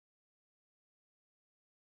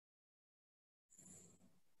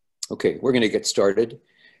Okay, we're going to get started.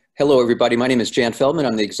 Hello, everybody. My name is Jan Feldman.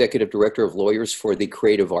 I'm the Executive Director of Lawyers for the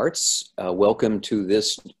Creative Arts. Welcome to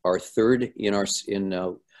this, our third in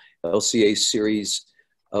LCA series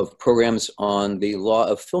of programs on the law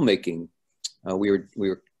of filmmaking. We are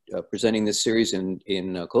presenting this series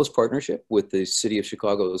in close partnership with the City of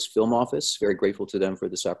Chicago's Film Office. Very grateful to them for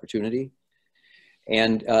this opportunity.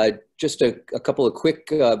 And just a couple of quick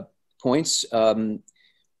points.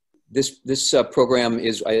 This program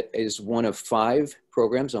is one of 5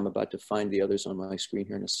 programs. I'm about to find the others on my screen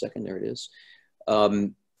here in a second. There it is.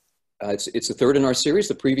 It's the third in our series.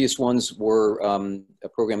 The previous ones were a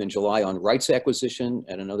program in July on rights acquisition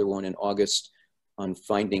and another one in August on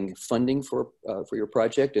finding funding for your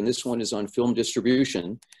project. And this one is on film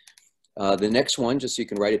distribution. The next one, just so you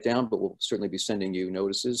can write it down, but we'll certainly be sending you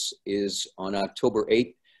notices, is on October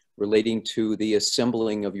 8th, relating to the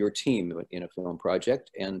assembling of your team in a film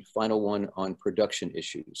project, and final one on production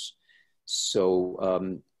issues.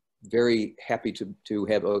 So very happy to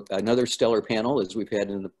have another stellar panel as we've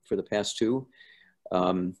had for the past 2.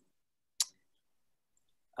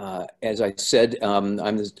 As I said, I'm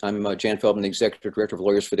Jan Feldman, the Executive Director of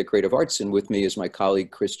Lawyers for the Creative Arts, and with me is my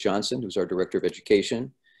colleague Chris Johnson, who's our Director of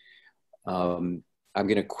Education. I'm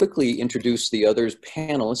going to quickly introduce the others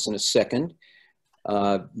panelists in a second.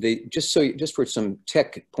 Just for some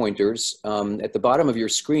tech pointers, at the bottom of your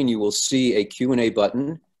screen, you will see a Q&A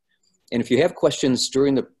button. And if you have questions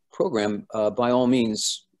during the program, by all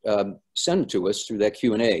means, send them to us through that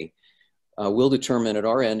Q&A. We'll determine at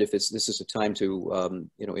our end if this is a time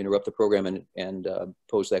to interrupt the program and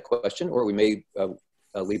pose that question, or we may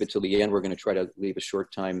leave it till the end. We're going to try to leave a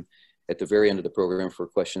short time at the very end of the program for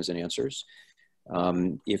questions and answers.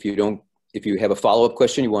 If you have a follow-up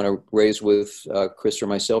question you want to raise with Chris or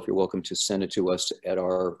myself, you're welcome to send it to us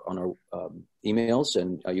on our emails,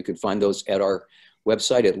 and you can find those at our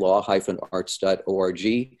website at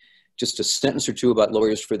law-arts.org. Just a sentence or two about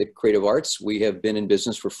Lawyers for the Creative Arts. We have been in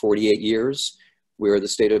business for 48 years. We are the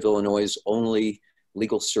state of Illinois' only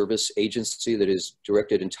legal service agency that is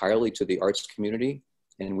directed entirely to the arts community,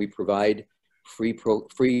 and we provide free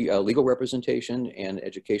legal representation and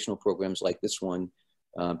educational programs like this one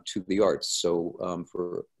to the arts. So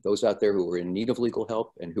for those out there who are in need of legal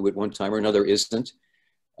help and who at one time or another isn't,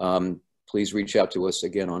 please reach out to us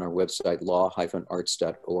again on our website,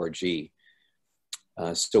 law-arts.org.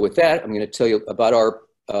 So with that, I'm going to tell you about our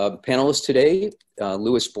panelists today.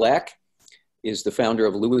 Lewis Black is the founder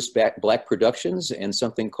of Lewis Black Productions and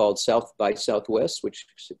something called South by Southwest, which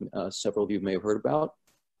several of you may have heard about.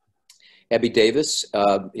 Abby Davis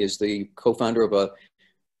is the co-founder of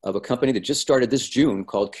a company that just started this June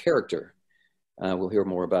called Character. We'll hear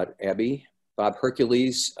more about Abby. Bob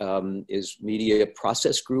Hercules is Media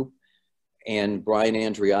Process Group, and Brian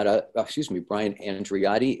Andriotti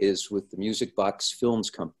is with the Music Box Films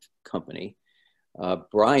Company.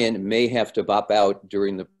 Brian may have to bop out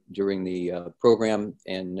during the program,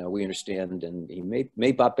 and we understand, and he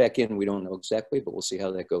may bop back in. We don't know exactly, but we'll see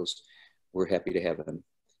how that goes. We're happy to have him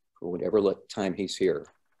for whatever time he's here.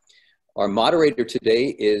 Our moderator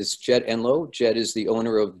today is Jed Enlow. Jed is the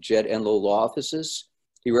owner of Jed Enlow Law Offices.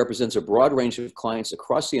 He represents a broad range of clients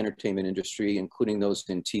across the entertainment industry, including those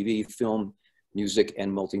in TV, film, music,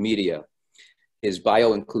 and multimedia. His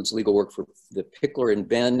bio includes legal work for the Pickler and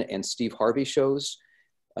Ben and Steve Harvey shows.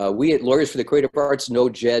 We at Lawyers for the Creative Arts know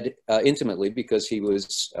Jed intimately because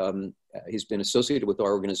he's been associated with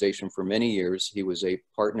our organization for many years. He was a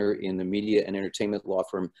partner in the media and entertainment law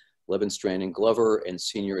firm Levenstrand and Glover, and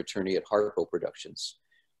senior attorney at Harpo Productions.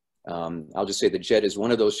 I'll just say that Jed is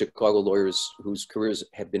one of those Chicago lawyers whose careers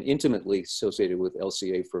have been intimately associated with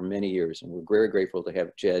LCA for many years, and we're very grateful to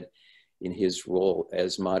have Jed in his role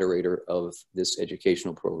as moderator of this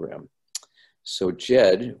educational program. So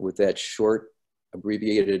Jed, with that short,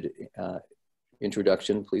 abbreviated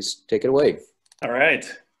introduction, please take it away. All right.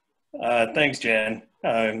 Thanks, Jan.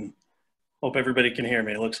 Hope everybody can hear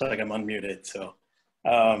me. It looks like I'm unmuted, so.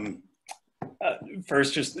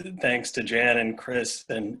 First, just thanks to Jan and Chris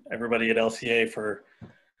and everybody at LCA for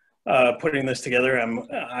putting this together.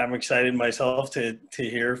 I'm excited myself to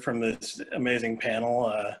hear from this amazing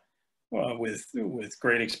panel with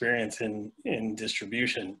great experience in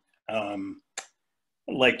distribution.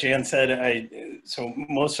 Like Jan said, so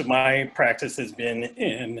most of my practice has been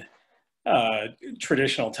in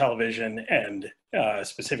traditional television and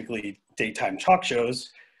specifically daytime talk shows,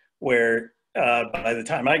 where by the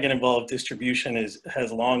time I get involved, distribution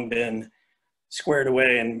has long been squared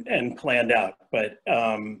away and planned out. But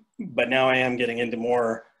now I am getting into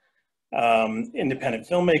more independent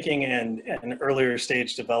filmmaking and earlier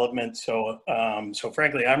stage development. So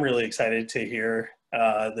frankly, I'm really excited to hear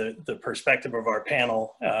the perspective of our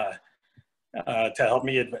panel to help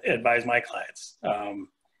me advise my clients. And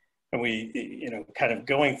we, kind of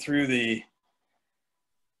going through the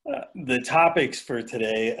topics for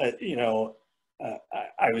today,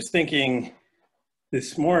 I was thinking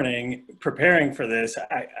this morning, preparing for this,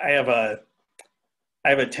 I have a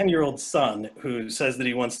 10-year-old son who says that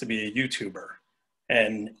he wants to be a YouTuber.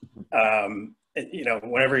 And,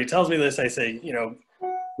 whenever he tells me this, I say,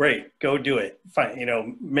 great, go do it.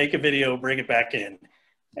 Fine, make a video, bring it back in.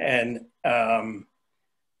 And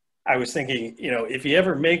I was thinking, if he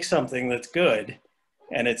ever makes something that's good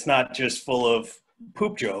and it's not just full of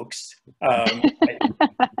poop jokes,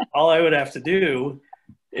 all I would have to do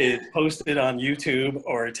is post it on YouTube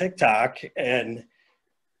or TikTok, and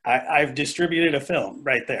I've distributed a film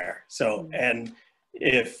right there. So, and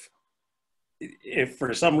if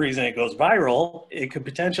for some reason it goes viral, it could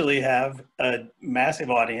potentially have a massive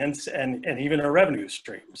audience and even a revenue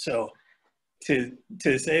stream. So to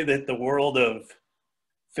say that the world of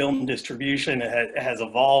film distribution has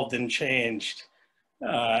evolved and changed,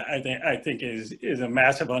 I think is a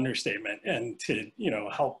massive understatement. And to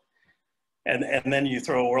help, and then you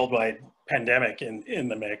throw a worldwide pandemic in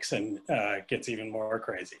the mix, and it gets even more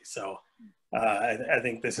crazy. So I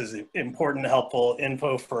think this is important, helpful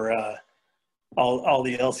info for all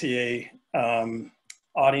the LCA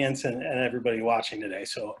audience and everybody watching today.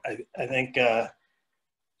 So I think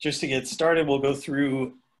just to get started, we'll go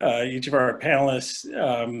through each of our panelists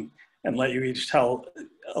and let you each tell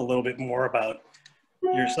a little bit more about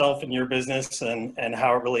yourself and your business and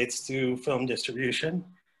how it relates to film distribution.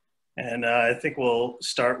 And I think we'll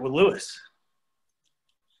start with Lewis.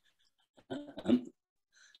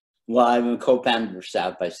 Well, I'm a co-founder of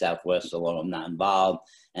South by Southwest, although I'm not involved,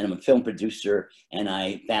 and I'm a film producer, and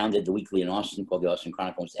I founded the weekly in Austin called the Austin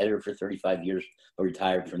Chronicle. I was editor for 35 years, but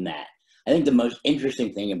retired from that. I think the most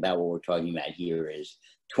interesting thing about what we're talking about here is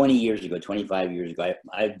 20 years ago, 25 years ago,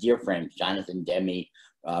 I have dear friends, Jonathan Demme,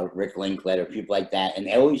 Rick Linklater, people like that, and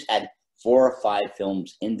they always had 4 or 5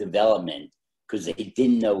 films in development because they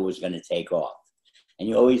didn't know it was going to take off. And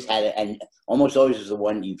you always had it, and almost always was the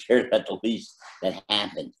one you cared about the least that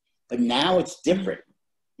happened. But now it's different.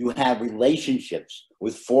 You have relationships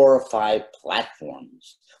with 4 or 5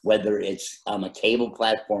 platforms, whether it's a cable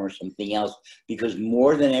platform or something else, because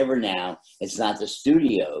more than ever now, it's not the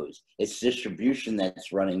studios, it's distribution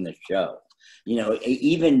that's running the show.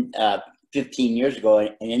 Even 15 years ago,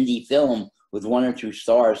 an indie film with 1 or 2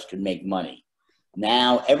 stars could make money.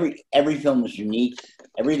 Now, every film is unique,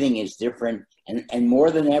 everything is different, and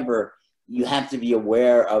more than ever, you have to be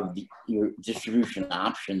aware of your distribution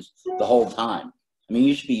options the whole time. I mean,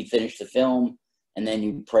 used to be you finished the film and then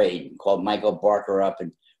you prayed and called Michael Barker up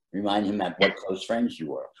and remind him of what close friends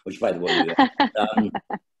you were, which by the way, we are.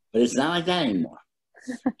 But it's not like that anymore.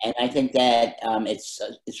 And I think that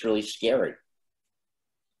it's really scary.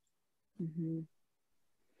 Mm-hmm.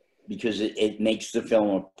 Because it makes the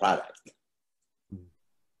film a product.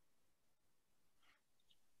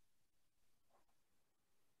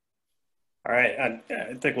 All right,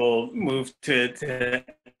 I think we'll move to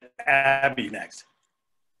Abby next.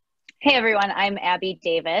 Hey everyone, I'm Abby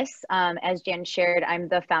Davis. As Jan shared, I'm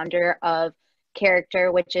the founder of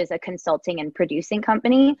Character, which is a consulting and producing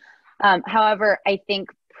company. However, I think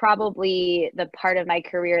probably the part of my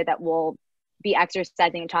career that we'll be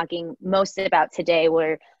exercising and talking most about today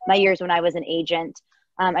were my years when I was an agent.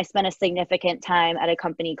 I spent a significant time at a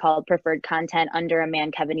company called Preferred Content under a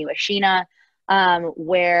man, Kevin Uashina,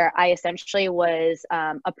 where I essentially was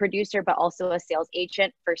a producer, but also a sales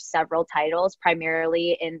agent for several titles,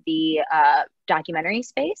 primarily in the documentary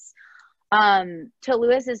space. To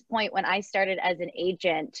Lewis's point, when I started as an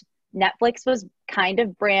agent, Netflix was kind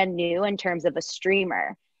of brand new in terms of a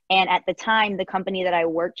streamer. And at the time, the company that I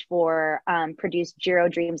worked for produced Jiro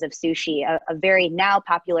Dreams of Sushi, a very now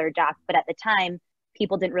popular doc, but at the time,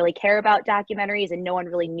 people didn't really care about documentaries and no one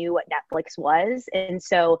really knew what Netflix was. And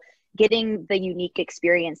so getting the unique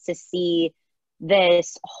experience to see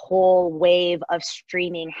this whole wave of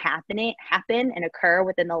streaming happen and occur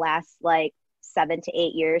within the last 7 to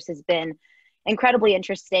 8 years has been incredibly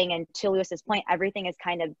interesting. And to Lewis's point, everything is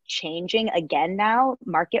kind of changing again now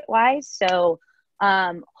market-wise. So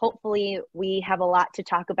hopefully we have a lot to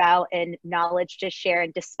talk about and knowledge to share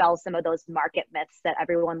and dispel some of those market myths that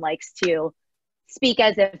everyone likes to speak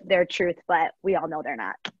as if they're truth, but we all know they're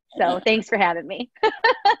not. So thanks for having me.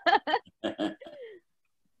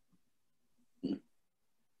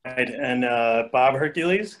 Right, and Bob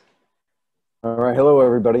Hercules. All right, hello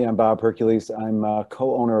everybody. I'm Bob Hercules. I'm a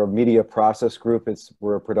co-owner of Media Process Group.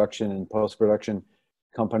 We're a production and post-production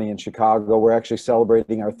company in Chicago. We're actually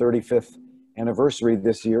celebrating our 35th anniversary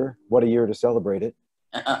this year. What a year to celebrate it.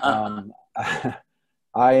 I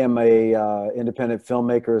am a independent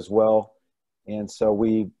filmmaker as well. And so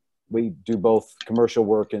we do both commercial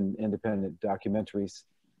work and independent documentaries.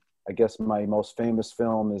 I guess my most famous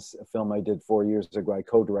film is a film I did 4 years ago. I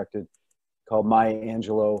co-directed, called Maya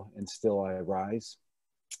Angelou and Still I Rise.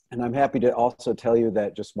 And I'm happy to also tell you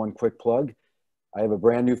that, just one quick plug, I have a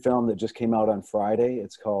brand new film that just came out on Friday.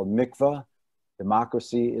 It's called Mikvah,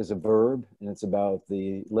 Democracy is a Verb, and it's about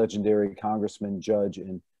the legendary congressman, judge,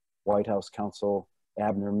 and White House counsel,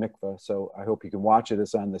 Abner Mikvah. So I hope you can watch it.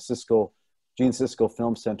 It's on the Gene Siskel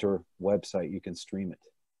Film Center website. You can stream it.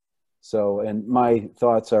 So, and my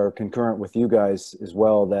thoughts are concurrent with you guys as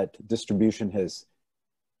well, that distribution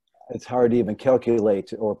it's hard to even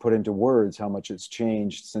calculate or put into words how much it's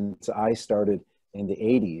changed since I started in the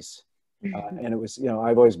 80s. And it was,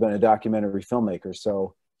 I've always been a documentary filmmaker.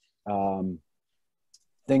 So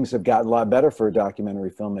things have gotten a lot better for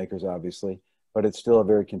documentary filmmakers, obviously, but it's still a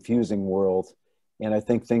very confusing world. And I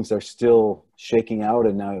think things are still shaking out,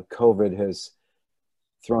 and now COVID has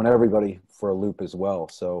thrown everybody for a loop as well.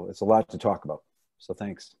 So it's a lot to talk about. So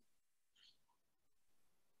thanks.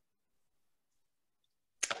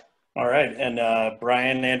 All right, and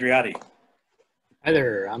Brian Andriotti. Hi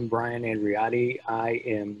there, I'm Brian Andriotti. I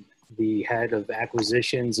am the head of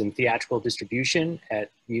acquisitions and theatrical distribution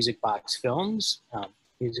at Music Box Films.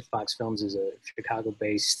 Music Box Films is a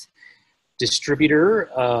Chicago-based distributor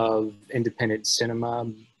of independent cinema,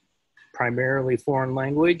 primarily foreign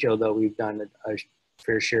language, although we've done a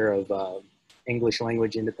fair share of English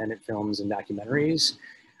language independent films and documentaries.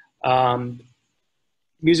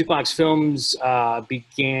 Music Box Films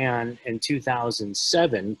began in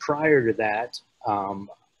 2007. Prior to that,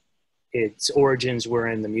 its origins were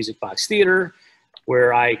in the Music Box Theater,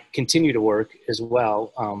 where I continue to work as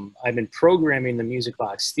well. I've been programming the Music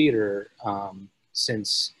Box Theater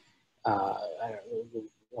since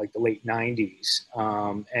like the late 90s.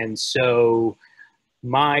 And so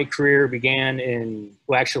my career began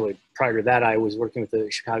well, actually, prior to that, I was working with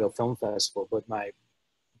the Chicago Film Festival, but my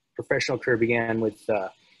professional career began with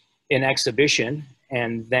an exhibition,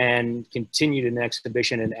 and then continued in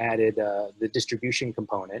exhibition and added the distribution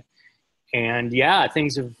component. And yeah,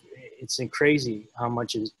 it's crazy how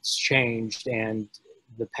much it's changed. And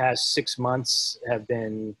the past 6 months have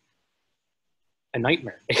been a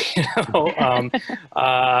nightmare.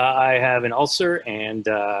 I have an ulcer and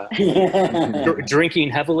drinking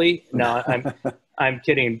heavily. No, I'm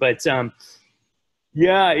kidding. But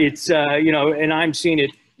yeah, it's, and I'm seeing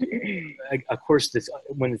it. Of course,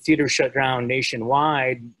 when the theater shut down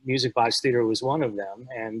nationwide, Music Box Theater was one of them.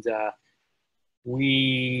 And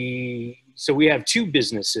we have two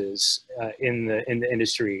businesses in the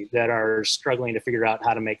industry that are struggling to figure out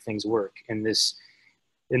how to make things work in this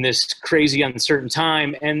crazy, uncertain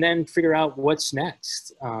time, and then figure out what's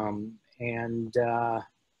next.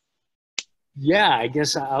 Yeah, I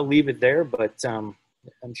guess I'll leave it there, but I'm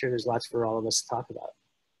sure there's lots for all of us to talk about.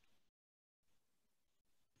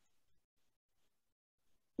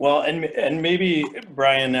 Well, and maybe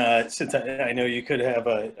Brian, since I know you could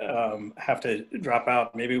have to drop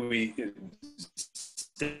out, maybe we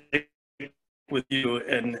stick with you,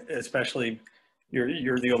 and especially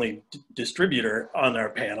you're the only distributor on our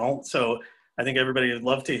panel. So I think everybody would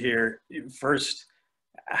love to hear first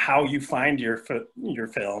how you find your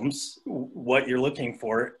films, what you're looking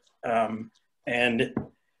for, and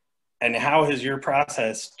how has your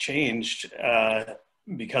process changed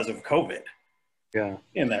because of COVID? Yeah,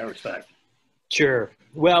 in that respect. Sure.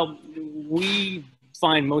 Well, we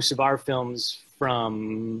find most of our films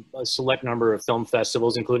from a select number of film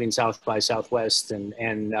festivals, including South by Southwest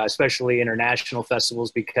and especially international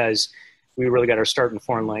festivals, because we really got our start in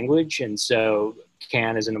foreign language. And so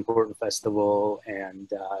Cannes is an important festival,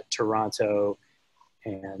 and Toronto,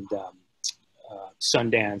 and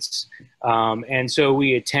Sundance. And so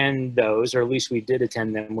we attend those, or at least we did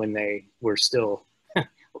attend them when they were still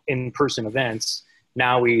in-person events.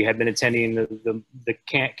 Now we have been attending the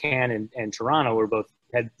Cannes and Toronto, where both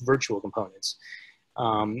had virtual components.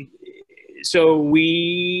 So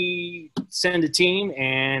we send a team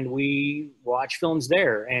and we watch films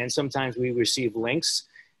there, and sometimes we receive links.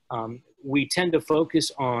 We tend to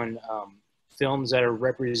focus on films that are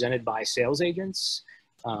represented by sales agents.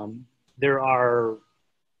 There are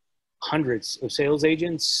hundreds of sales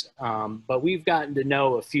agents, but we've gotten to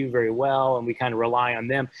know a few very well, and we kind of rely on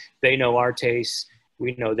them. They know our tastes,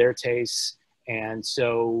 we know their tastes, and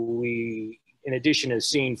so we, in addition to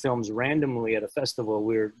seeing films randomly at a festival,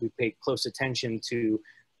 we pay close attention to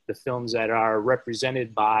the films that are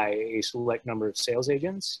represented by a select number of sales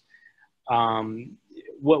agents.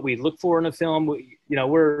 what we look for in a film,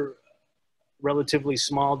 we're a relatively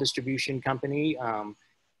small distribution company.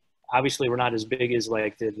 Obviously, we're not as big as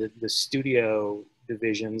like the studio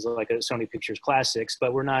divisions, like a Sony Pictures Classics,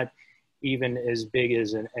 but we're not even as big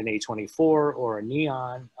as an A24 or a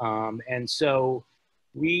Neon. And so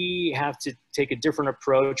we have to take a different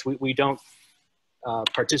approach. We don't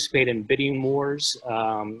participate in bidding wars.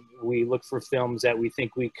 We look for films that we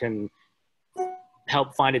think we can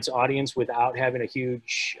help find its audience without having a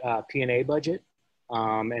huge P&A budget.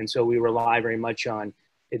 And so we rely very much on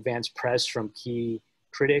advanced press from key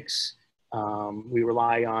critics. We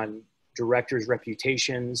rely on directors'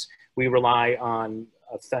 reputations. We rely on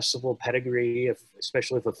a festival pedigree,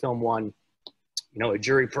 especially if a film won, a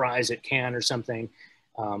jury prize at Cannes or something.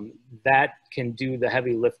 That can do the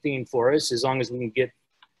heavy lifting for us, as long as we can get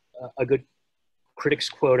a good critics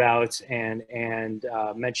quote out and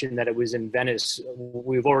mention that it was in Venice.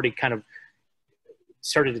 We've already kind of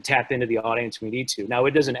started to tap into the audience we need to. Now,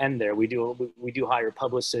 it doesn't end there. We do hire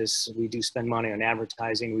publicists. We do spend money on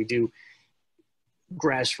advertising. We do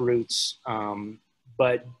grassroots.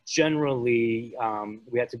 But generally,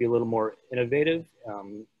 we have to be a little more innovative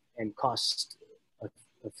and cost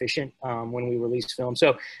efficient when we release films.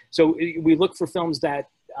 So we look for films that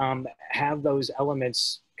have those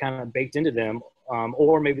elements kind of baked into them,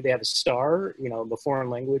 or maybe they have a star, the foreign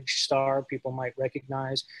language star people might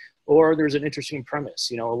recognize, or there's an interesting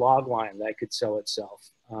premise, a log line that could sell itself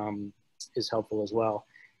is helpful as well.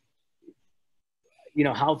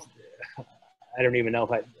 How, I don't even know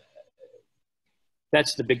if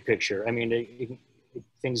that's the big picture. I mean,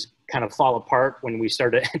 things kind of fall apart when we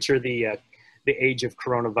start to enter the age of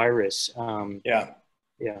coronavirus.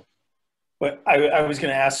 Yeah. But I was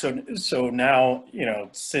going to ask, so now,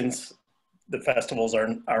 since the festivals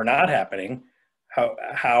are not happening,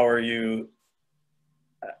 how are you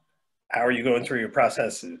going through your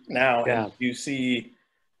process now? Yeah. And do you see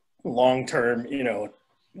long-term,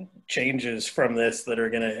 changes from this that are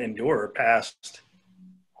going to endure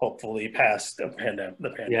hopefully past the pandemic?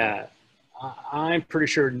 Yeah. I'm pretty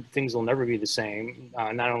sure things will never be the same,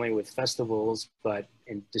 not only with festivals, but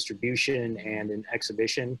in distribution and in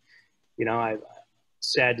exhibition. I'm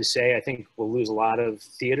sad to say, I think we'll lose a lot of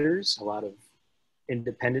theaters, a lot of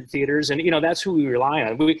independent theaters. And, that's who we rely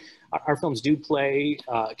on. Our films do play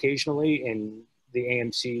occasionally in the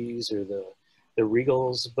AMCs or the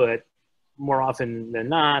Regals, but more often than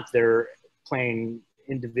not, they're playing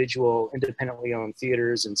independently owned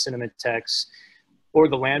theaters and Cinematheques, or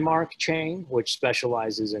the Landmark chain, which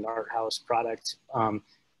specializes in art house product.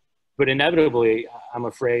 But inevitably, I'm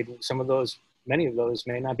afraid many of those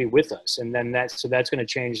may not be with us. And then that's going to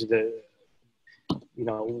change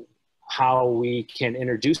how we can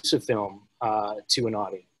introduce a film to an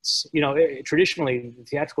audience. Traditionally, the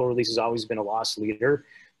theatrical release has always been a loss leader.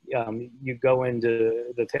 You go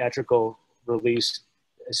into the theatrical release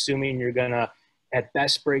assuming you're going to, at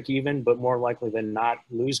best, break even, but more likely than not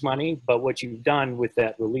lose money. But what you've done with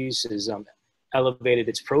that release is elevated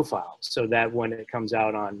its profile so that when it comes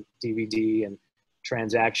out on DVD and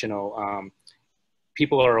transactional,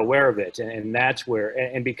 people are aware of it. And that's where,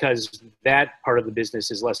 and because that part of the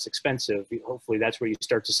business is less expensive, hopefully that's where you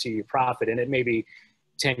start to see your profit. And it may be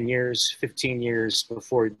 10 years, 15 years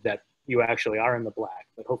before that you actually are in the black,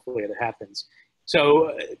 but hopefully it happens.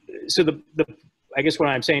 So I guess what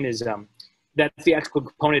I'm saying is that theatrical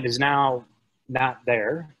component is now not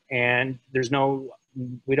there, and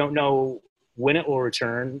we don't know when it will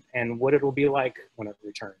return and what it will be like when it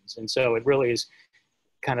returns. And so it really is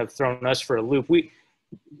kind of thrown us for a loop.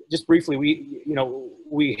 Just briefly,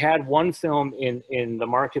 we had one film in the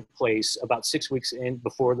marketplace about 6 weeks in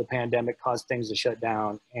before the pandemic caused things to shut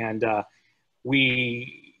down. And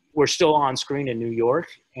we were still on screen in New York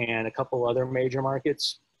and a couple other major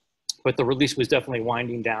markets, but the release was definitely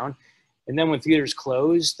winding down. And then when theaters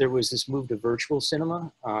closed, there was this move to virtual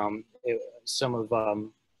cinema. Some of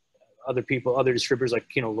other distributors like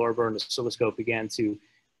Kino Lorber and Oscilloscope began to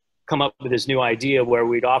come up with this new idea where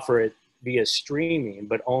we'd offer it via streaming,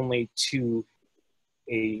 but only to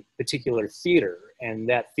a particular theater. And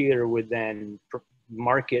that theater would then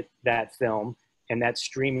market that film and that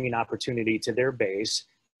streaming opportunity to their base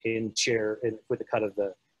with a cut of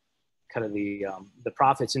the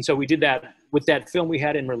profits. And so we did that with that film we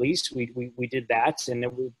had in release. We did that, and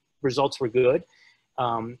the results were good.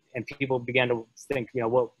 And people began to think,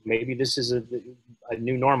 well, maybe this is a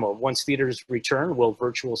new normal. Once theaters return, will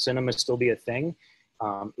virtual cinema still be a thing?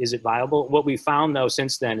 Is it viable? What we found though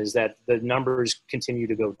since then is that the numbers continue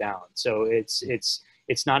to go down. So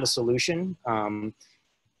it's not a solution.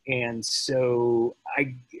 And so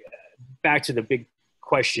back to the big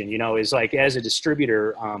question, you know, is like, as a distributor,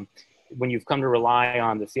 when you've come to rely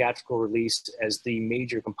on the theatrical release as the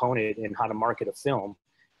major component in how to market a film,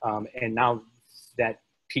 and now that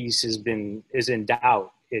piece is in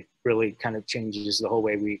doubt, it really kind of changes the whole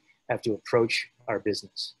way we have to approach our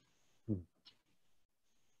business.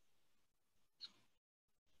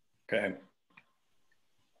 Okay.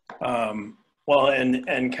 Well,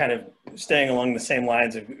 and kind of staying along the same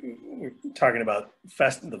lines of we're talking about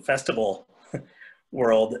the festival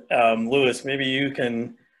world, Louis, maybe you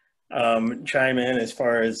can chime in as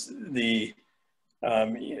far as the,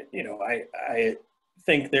 you know, I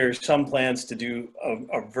think there's some plans to do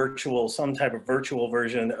some type of virtual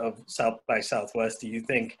version of South by Southwest. Do you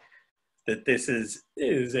think that this is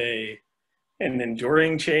an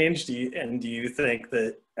enduring change? Do you think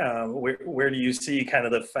that where do you see kind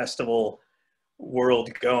of the festival world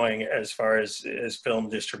going as far as film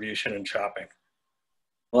distribution and shopping?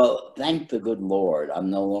 Well, thank the good Lord, I'm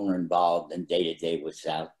no longer involved in day-to-day with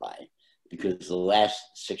South by, because the last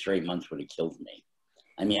 6 or 8 months would have killed me.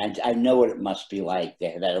 I mean, I know what it must be like. They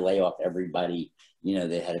had to lay off everybody. You know,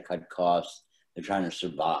 they had to cut costs. They're trying to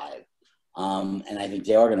survive. And I think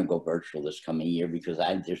they are going to go virtual this coming year, because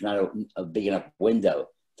there's not a big enough window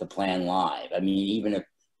to plan live. I mean, even if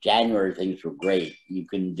January things were great, you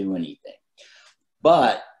couldn't do anything.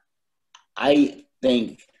 But I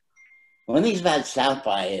think one of the things about South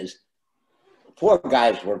by is 4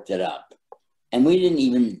 guys worked it up. And we didn't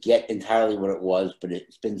even get entirely what it was, but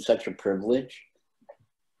it's been such a privilege.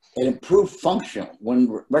 It improved functional. When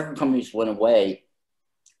record companies went away,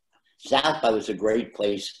 South by was a great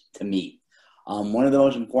place to meet. One of the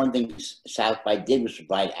most important things South by did was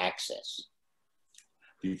provide access.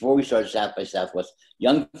 Before we started South by Southwest,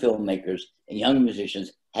 young filmmakers and young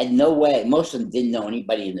musicians had no way. Most of them didn't know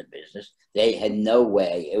anybody in the business. They had no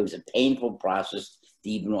way. It was a painful process to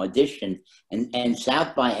even audition. And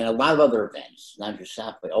South by and a lot of other events, not just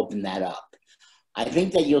South by, opened that up. I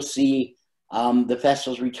think that you'll see the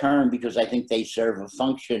festivals return, because I think they serve a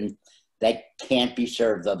function that can't be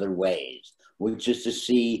served other ways, which is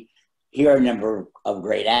to hear a number of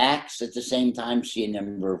great acts at the same time, see a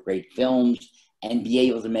number of great films, and be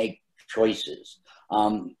able to make choices.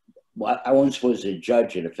 I once was a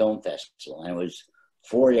judge at a film festival, and it was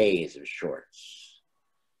 4 days of shorts.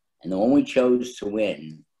 And the one we chose to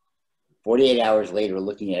win, 48 hours later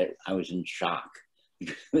looking at it, I was in shock.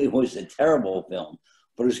 It was a terrible film,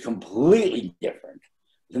 but it was completely different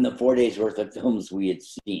than the 4 days worth of films we had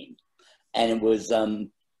seen. And it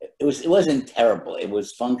wasn't terrible, it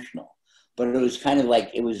was functional, but it was kind of like,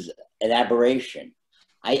 it was an aberration.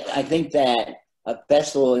 I think that a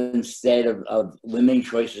festival, instead of limiting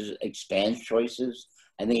choices, expands choices.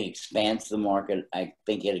 I think it expands the market. I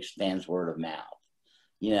think it expands word of mouth.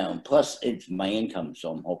 You know, plus it's my income,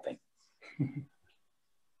 so I'm hoping.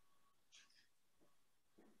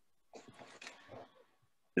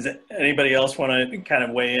 Does anybody else want to kind of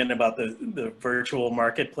weigh in about the virtual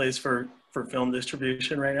marketplace for film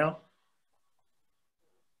distribution right now?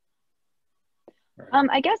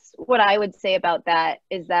 I guess what I would say about that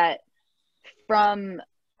is that from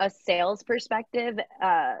a sales perspective,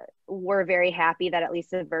 we're very happy that at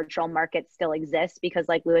least the virtual market still exists, because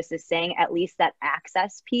like Louis is saying, at least that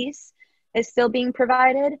access piece is still being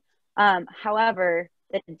provided. However,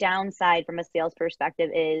 the downside from a sales perspective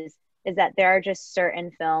is that there are just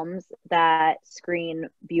certain films that screen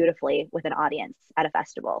beautifully with an audience at a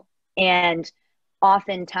festival. And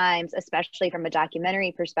oftentimes, especially from a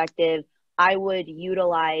documentary perspective, I would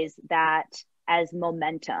utilize that as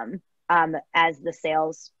momentum as the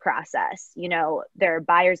sales process. You know, there are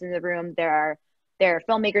buyers in the room, there are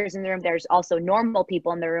filmmakers in the room, there's also normal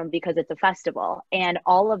people in the room because it's a festival. And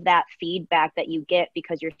all of that feedback that you get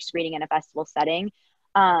because you're screening in a festival setting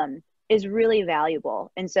is really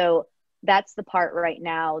valuable. And so that's the part right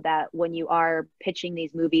now that when you are pitching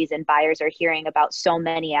these movies and buyers are hearing about so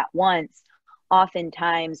many at once,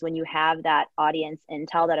 oftentimes when you have that audience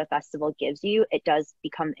intel that a festival gives you, it does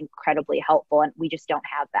become incredibly helpful. And we just don't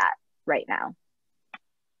have that right now.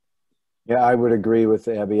 Yeah, I would agree with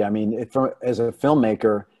Abby. I mean, as a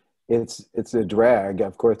filmmaker, it's a drag.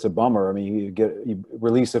 Of course, it's a bummer. I mean, you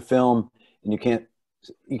release a film and you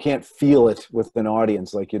can't feel it with an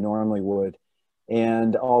audience like you normally would.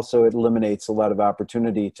 And also it eliminates a lot of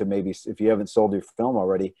opportunity to maybe, if you haven't sold your film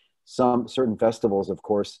already, some certain festivals, of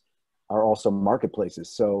course, are also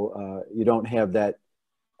marketplaces. So you don't have that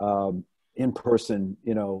in-person,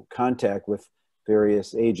 contact with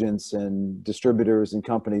various agents and distributors and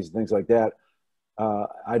companies and things like that.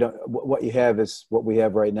 What you have is what we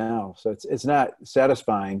have right now. So it's not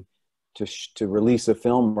satisfying to release a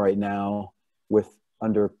film right now with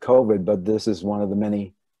under COVID, but this is one of the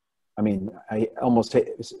many. I mean, I don't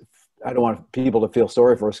want people to feel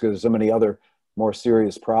sorry for us because there's so many other more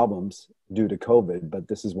serious problems due to COVID, but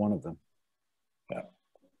this is one of them. Yeah.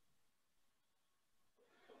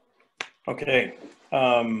 Okay.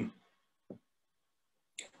 Well,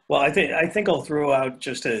 I think I'll throw out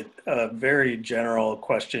just a very general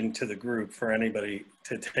question to the group for anybody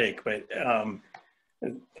to take, but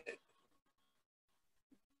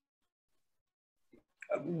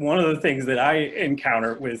one of the things that I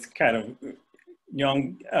encounter with kind of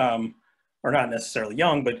young, or not necessarily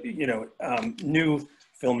young, but new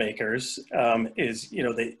filmmakers is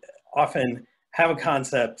they often have a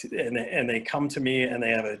concept and they come to me and they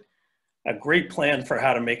have a great plan for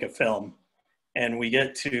how to make a film. And we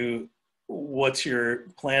get to, what's your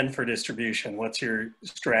plan for distribution? What's your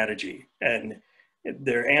strategy? And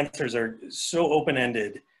their answers are so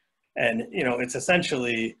open-ended. And, it's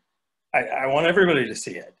essentially, I want everybody to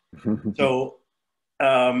see it. So,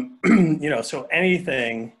 so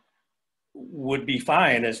anything would be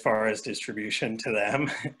fine as far as distribution to them.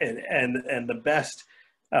 And the best,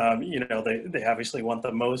 they obviously want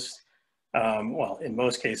the most, well, in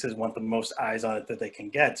most cases, want the most eyes on it that they can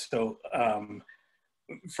get. So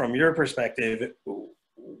from your perspective,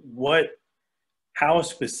 how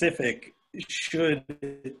specific should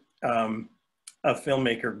a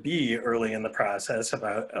filmmaker be early in the process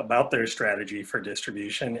about their strategy for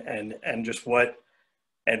distribution, and just what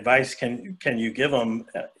advice can you give them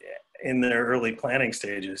in their early planning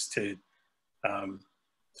stages to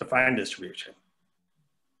find distribution?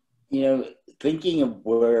 Thinking of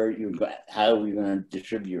how you're going to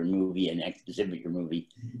distribute your movie and exhibit your movie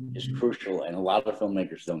is crucial, and a lot of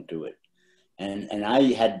filmmakers don't do it. And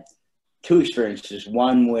I had two experiences.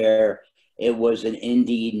 One where it was an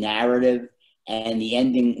indie narrative, and the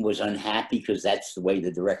ending was unhappy because that's the way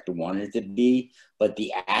the director wanted it to be, but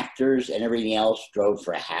the actors and everything else drove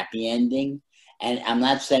for a happy ending. And I'm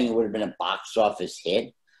not saying it would have been a box office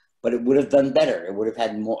hit, but it would have done better. It would have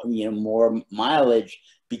had more, more mileage,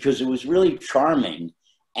 because it was really charming,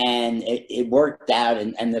 and it worked out.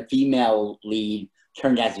 And the female lead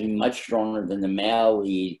turned out to be much stronger than the male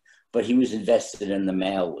lead, but he was invested in the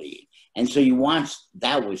male lead. And so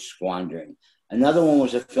that was squandering. Another one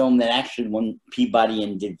was a film that actually won Peabody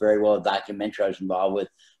and did very well, a documentary I was involved with,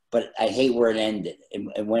 but I hate where it ended.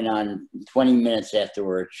 It went on 20 minutes after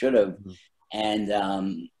where it should have.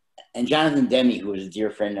 Mm-hmm. And Jonathan Demme, who was a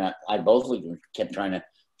dear friend, I both kept trying to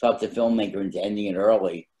talk the filmmaker into ending it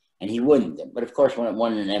early, and he wouldn't. But of course, when it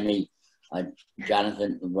won an Emmy,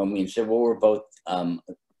 Jonathan wrote me and said, well, we're both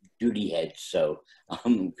duty heads, so,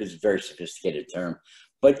 because it's a very sophisticated term.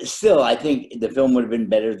 But still, I think the film would have been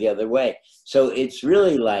better the other way. So it's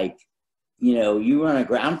really like, you run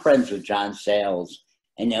I'm friends with John Sayles,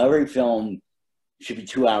 and every film should be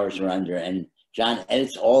 2 hours or under, and John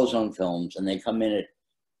edits all his own films, and they come in at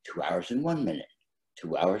 2 hours and 1 minute,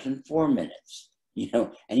 2 hours and 4 minutes,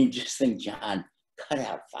 and you just think, John, cut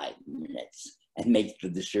out 5 minutes and make the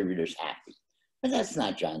distributors happy. But that's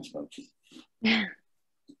not John's motif.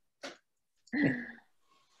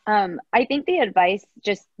 I think the advice,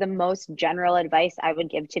 just the most general advice I would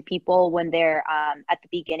give to people when they're at the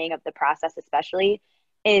beginning of the process especially,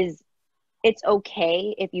 is it's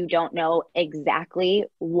okay if you don't know exactly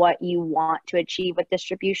what you want to achieve with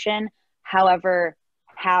distribution. However,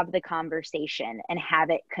 have the conversation and have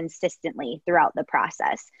it consistently throughout the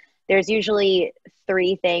process. There's usually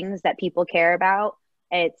 3 things that people care about.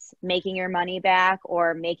 It's making your money back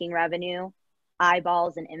or making revenue,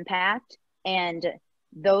 eyeballs, and impact. And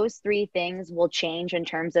those 3 things will change in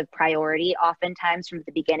terms of priority, oftentimes from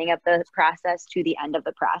the beginning of the process to the end of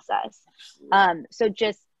the process. So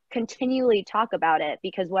just continually talk about it,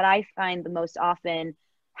 because what I find the most often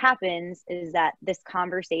happens is that this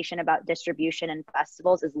conversation about distribution and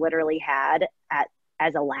festivals is literally had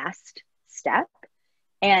as a last step.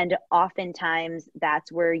 And oftentimes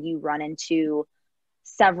that's where you run into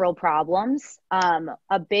several problems.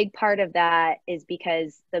 A big part of that is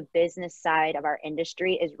because the business side of our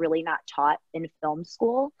industry is really not taught in film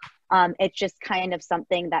school. It's just kind of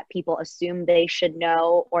something that people assume they should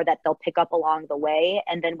know, or that they'll pick up along the way.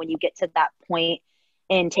 And then when you get to that point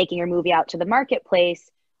in taking your movie out to the marketplace,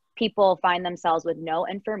 people find themselves with no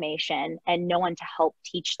information and no one to help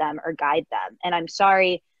teach them or guide them. And I'm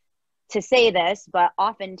sorry to say this, but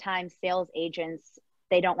oftentimes sales agents,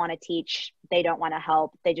 they don't want to teach, they don't want to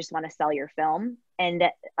help, they just want to sell your film. And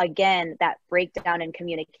again, that breakdown in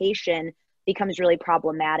communication becomes really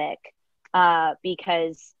problematic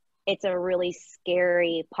because it's a really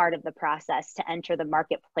scary part of the process to enter the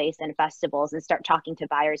marketplace and festivals and start talking to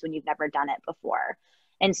buyers when you've never done it before.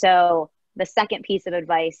 And so the second piece of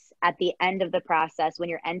advice at the end of the process, when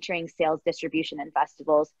you're entering sales, distribution, and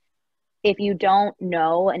festivals, if you don't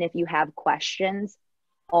know and if you have questions,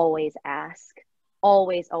 always ask.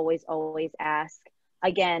 Always, always, always ask.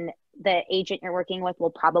 Again, the agent you're working with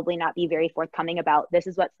will probably not be very forthcoming about this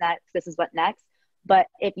is what's next, this is what next. But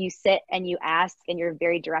if you sit and you ask and you're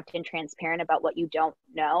very direct and transparent about what you don't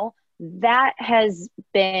know, that has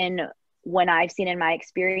been, when I've seen in my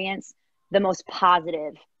experience, the most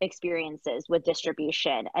positive experiences with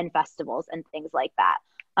distribution and festivals and things like that.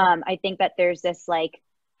 I think that there's this like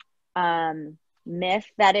myth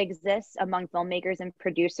that exists among filmmakers and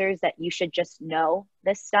producers that you should just know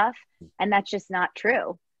this stuff. And that's just not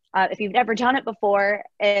true. If you've never done it before,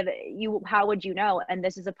 how would you know? And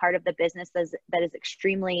this is a part of the business that is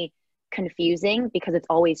extremely confusing because it's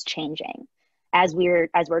always changing, as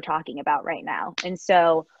we're talking about right now. And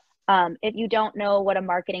so if you don't know what a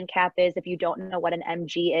marketing cap is, if you don't know what an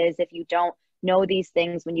MG is, if you don't know these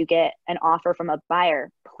things when you get an offer from a buyer,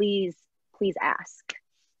 please ask.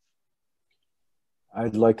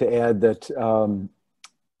 I'd like to add that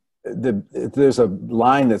there's a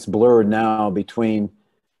line that's blurred now between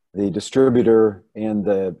the distributor and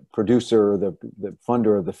the producer, the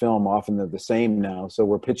funder of the film. Often they're the same now. So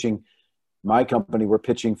we're pitching, my company, we're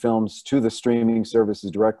pitching films to the streaming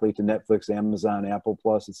services directly, to Netflix, Amazon, Apple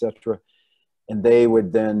Plus, etc. And they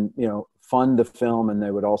would then, you know, fund the film, and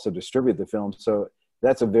they would also distribute the film. So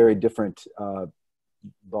that's a very different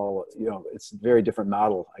it's a very different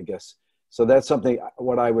model, I guess. So that's something,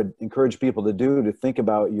 what I would encourage people to do, to think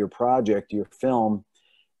about your project, your film,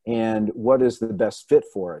 and what is the best fit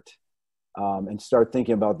for it. And start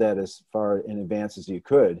thinking about that as far in advance as you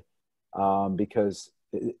could, because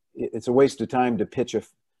it's a waste of time to pitch a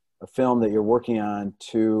film that you're working on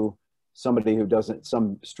to somebody who doesn't,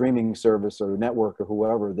 some streaming service or network or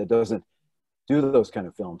whoever that doesn't do those kind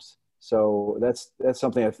of films. So that's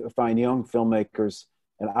something I find young filmmakers,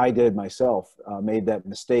 and I did myself, made that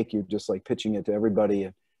mistake. You're just like pitching it to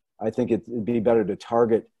everybody. I think it'd be better to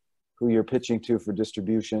target who you're pitching to for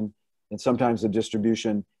distribution. And sometimes the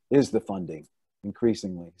distribution is the funding,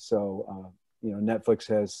 increasingly. So, you know, Netflix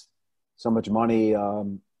has so much money,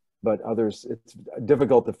 but others, it's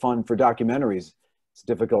difficult to fund. For documentaries, it's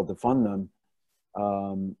difficult to fund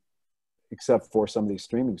them, except for some of these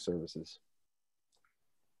streaming services.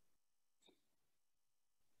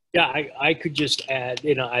 Yeah, I could just add,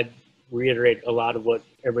 you know, I'd reiterate a lot of what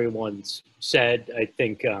everyone's said. I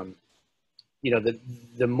think, you know,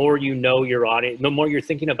 the more you know your audience, the more you're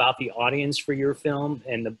thinking about the audience for your film,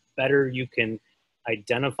 and the better you can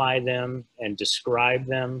identify them and describe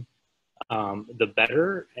them, the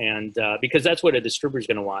better. And because that's what a distributor is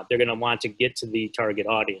going to want. They're going to want to get to the target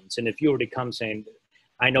audience. And if you were to come saying,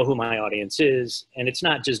 I know who my audience is, and it's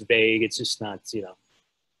not just vague, it's just not, you know,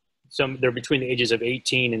 they're between the ages of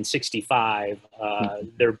 18 and 65.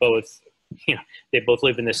 They're both, you know, they both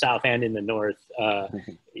live in the South and in the North.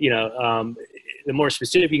 You know, the more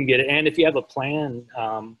specific you can get it, and if you have a plan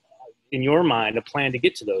in your mind, a plan to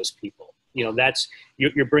get to those people, you know, that's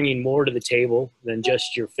you're bringing more to the table than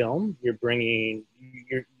just your film. You're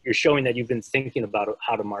showing that you've been thinking about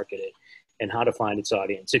how to market it and how to find its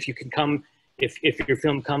audience. If you can come. If your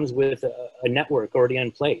film comes with a network already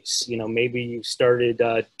in place, you know, maybe you started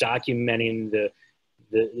documenting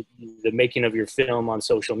the making of your film on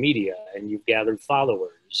social media, and you've gathered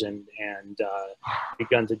followers and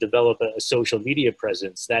begun to develop a social media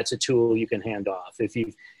presence. That's a tool you can hand off. If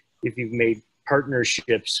you've made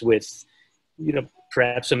partnerships with, you know,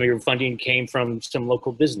 perhaps some of your funding came from some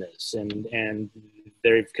local business, and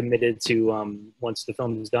they've committed to, once the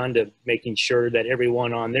film is done, to making sure that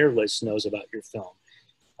everyone on their list knows about your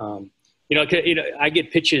film. You know, I get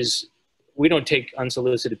pitches. We don't take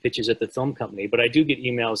unsolicited pitches at the film company, but I do get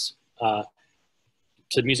emails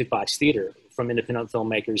to Music Box Theater from independent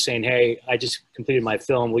filmmakers saying, "Hey, I just completed my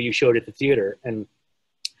film. Will you show it at the theater?" And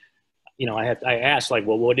you know, I asked, like,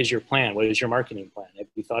 well, what is your plan? What is your marketing plan? Have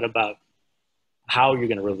you thought about how you're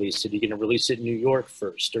going to release it? Are you going to release it in New York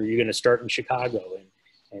first? Or are you going to start in Chicago?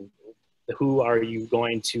 And who are you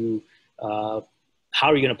going to, how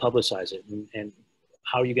are you going to publicize it? And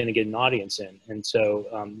how are you going to get an audience in? And so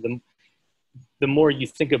the more you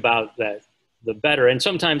think about that, the better. And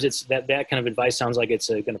sometimes it's that kind of advice sounds like it's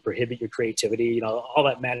going to prohibit your creativity. You know, all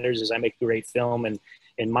that matters is I make a great film, and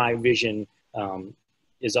my vision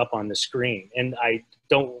is up on the screen. And I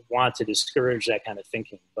don't want to discourage that kind of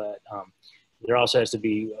thinking, but there also has to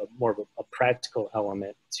be more of a practical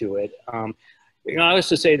element to it. You know, I was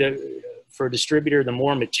to say that for a distributor, the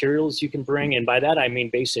more materials you can bring, and by that I mean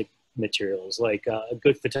basic materials like a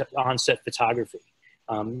good on-set photography.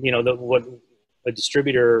 You know, a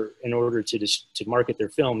distributor, in order to market their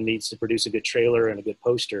film, needs to produce a good trailer and a good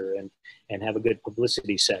poster and have a good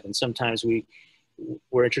publicity set. And sometimes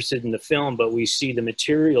we're interested in the film, but we see the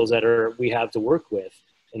materials that we have to work with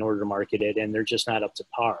in order to market it, and they're just not up to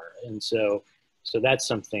par. And so that's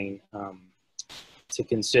something to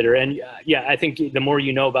consider. And yeah, I think the more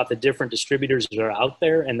you know about the different distributors that are out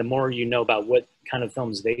there, and the more you know about what kind of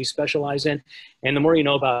films they specialize in, and the more you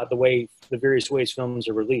know about the various ways films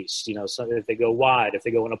are released, you know, so if they go wide, if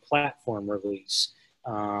they go on a platform release,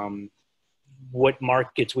 what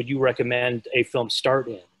markets would you recommend a film start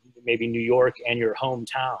in? Maybe New York and your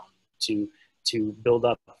hometown to build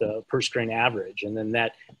up the per screen average, and then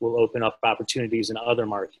that will open up opportunities in other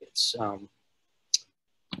markets.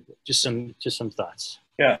 Just some thoughts.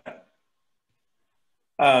 Yeah.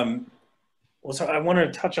 Well, so I want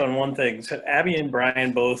to touch on one thing. So Abby and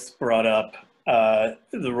Brian both brought up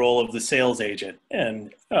the role of the sales agent,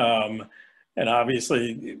 and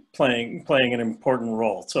obviously playing an important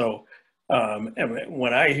role. So and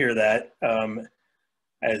when I hear that,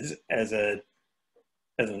 as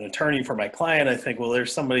an attorney for my client, I think, well,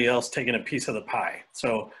 there's somebody else taking a piece of the pie.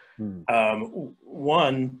 So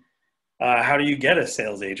one, how do you get a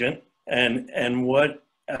sales agent, and what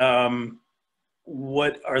are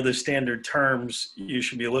the standard terms you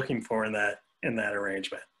should be looking for in that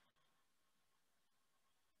arrangement?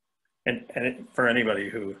 And for anybody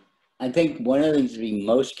who, I think one of the things to be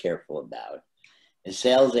most careful about is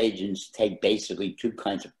sales agents take basically two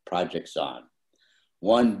kinds of projects on.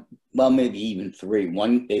 One, well, maybe even three.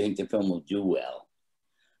 One, they think the film will do well.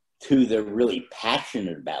 Two, they're really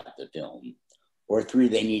passionate about the film. Or three,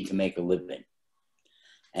 they need to make a living.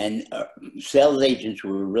 And sales agents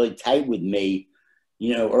were really tight with me.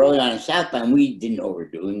 You know, early on in Southbound, we didn't know what we were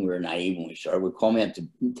doing. We were naive when we started. Would call me up to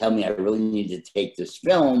tell me I really needed to take this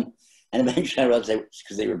film. And eventually I realized it's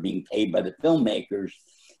because they were being paid by the filmmakers,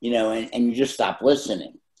 you know, and you just stop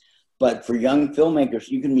listening. But for young filmmakers,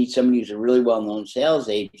 you can meet somebody who's a really well-known sales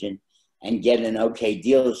agent and get an okay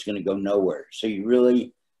deal that's going to go nowhere. So you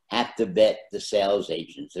really have to vet the sales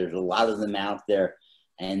agents. There's a lot of them out there,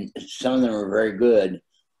 and some of them are very good.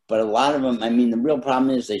 But a lot of them, I mean, the real problem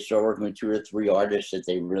is they start working with 2 or 3 artists that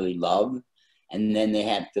they really love, and then they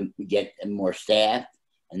have to get more staff,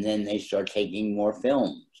 and then they start taking more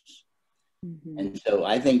films. Mm-hmm. And so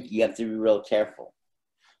I think you have to be real careful.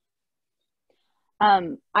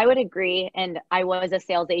 I would agree. And I was a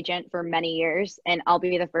sales agent for many years, and I'll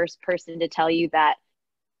be the first person to tell you that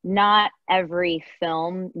not every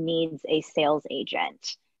film needs a sales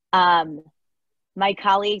agent. My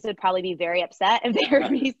colleagues would probably be very upset if they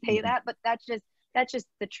heard me say that, but that's just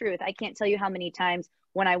the truth. I can't tell you how many times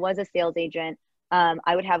when I was a sales agent,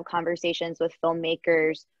 I would have conversations with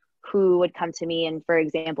filmmakers who would come to me, and for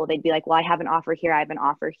example, they'd be like, well, I have an offer here, I have an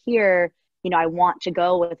offer here. You know, I want to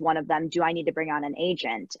go with one of them. Do I need to bring on an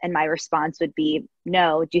agent? And my response would be,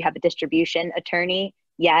 no. Do you have a distribution attorney?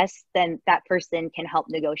 Yes. Then that person can help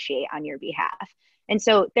negotiate on your behalf. And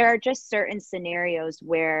so there are just certain scenarios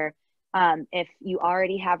where if you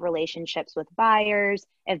already have relationships with buyers,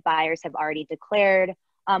 if buyers have already declared,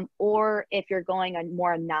 or if you're going a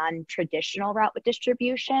more non-traditional route with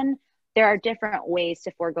distribution, there are different ways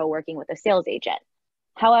to forego working with a sales agent.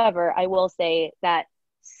 However, I will say that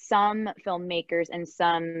some filmmakers and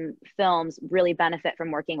some films really benefit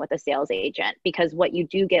from working with a sales agent, because what you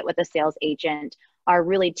do get with a sales agent are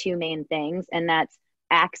really 2 main things, and that's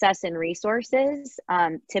access and resources,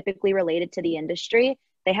 typically related to the industry.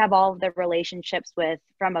 They have all of the relationships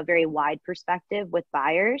from a very wide perspective with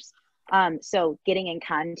buyers. So getting in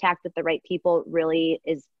contact with the right people really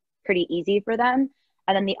is pretty easy for them.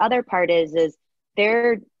 And then the other part is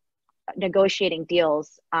they're negotiating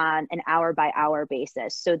deals on an hour by hour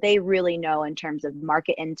basis. So they really know in terms of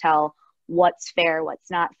market intel, what's fair,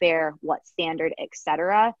 what's not fair, what's standard,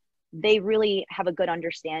 etc. They really have a good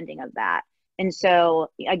understanding of that. And so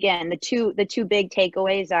again, the two big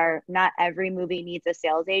takeaways are not every movie needs a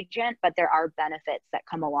sales agent, but there are benefits that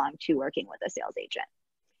come along to working with a sales agent.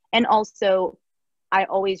 And also, I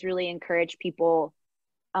always really encourage people,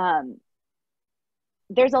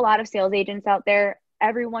 there's a lot of sales agents out there.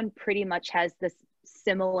 Everyone pretty much has this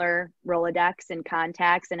similar Rolodex and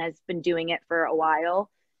contacts and has been doing it for a while.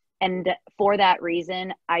 And for that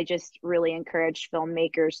reason, I just really encourage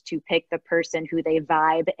filmmakers to pick the person who they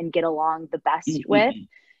vibe and get along the best with.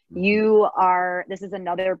 This is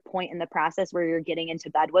another point in the process where you're getting into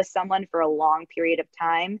bed with someone for a long period of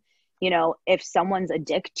time. You know, if someone's a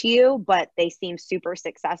dick to you, but they seem super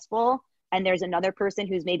successful, and there's another person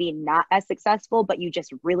who's maybe not as successful, but you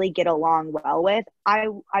just really get along well with, I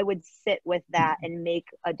would sit with that and make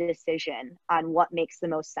a decision on what makes the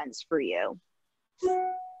most sense for you.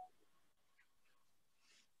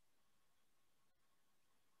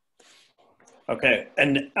 Okay,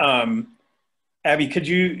 and Abby, could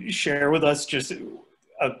you share with us just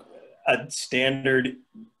a standard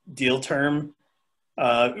deal term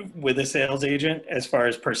with a sales agent as far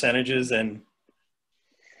as percentages and?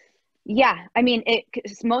 Yeah, I mean,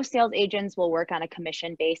 'cause most sales agents will work on a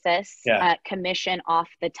commission basis, Yeah. Commission off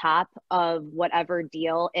the top of whatever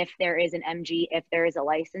deal, if there is an MG, if there is a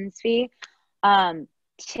license fee.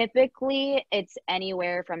 Typically, it's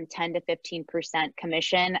anywhere from 10 to 15%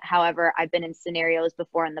 commission. However, I've been in scenarios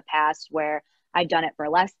before in the past where I've done it for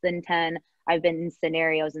less than 10. I've been in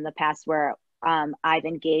scenarios in the past where I've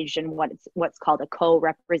engaged in what's called a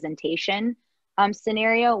co-representation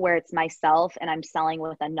scenario, where it's myself and I'm selling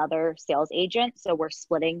with another sales agent. So we're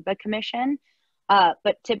splitting the commission.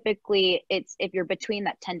 But typically it's, if you're between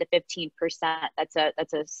that 10 to 15%, that's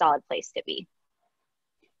a solid place to be.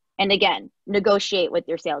 And again, negotiate with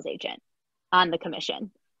your sales agent on the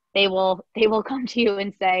commission. They will come to you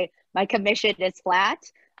and say, my commission is flat.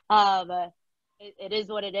 It is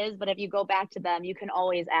what it is. But if you go back to them, you can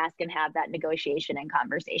always ask and have that negotiation and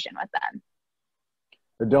conversation with them.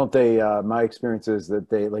 But don't they, my experience is that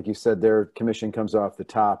they, like you said, their commission comes off the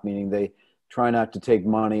top, meaning they try not to take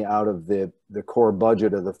money out of the core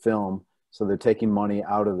budget of the film. So they're taking money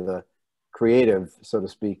out of the creative, so to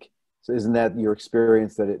speak. So isn't that your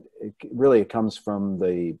experience, that it really comes from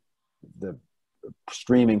the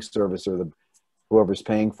streaming service or whoever's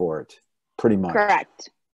paying for it, pretty much? Correct.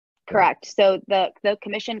 Correct. So the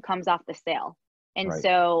commission comes off the sale. And Right.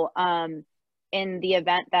 So in the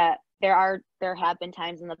event that there have been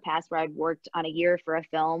times in the past where I've worked on a year for a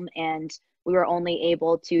film and we were only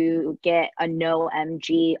able to get a no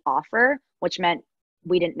MG offer, which meant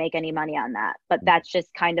we didn't make any money on that. But that's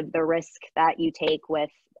just kind of the risk that you take with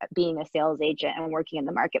being a sales agent and working in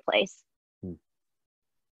the marketplace.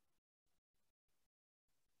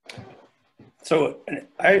 So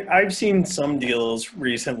I've seen some deals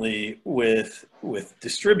recently with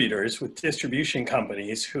distributors, with distribution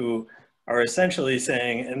companies who are essentially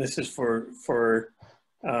saying, and this is for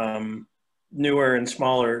newer and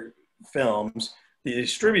smaller films, the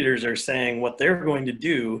distributors are saying what they're going to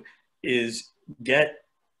do is get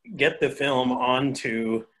the film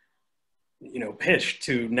onto, pitch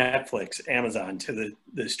to Netflix, Amazon, to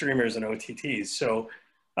the streamers and OTTs. So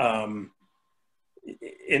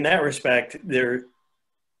in that respect, they're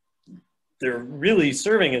really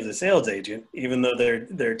serving as a sales agent, even though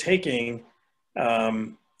they're taking,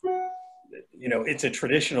 it's a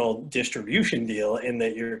traditional distribution deal in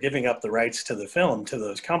that you're giving up the rights to the film to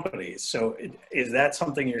those companies. So is that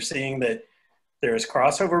something you're seeing, that there is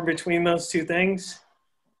crossover between those two things?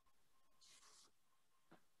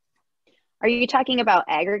 Are you talking about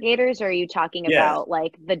aggregators, or are you talking about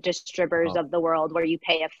like the distributors of the world where you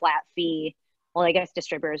pay a flat fee? Well, I guess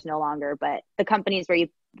distributors no longer, but the companies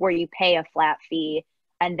where you pay a flat fee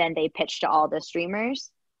and then they pitch to all the streamers?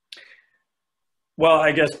 Well,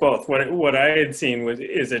 I guess both. What I had seen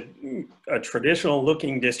is a traditional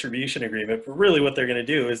looking distribution agreement, but really what they're going to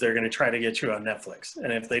do is they're going to try to get you on Netflix.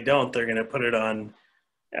 And if they don't, they're going to put it on,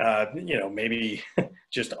 maybe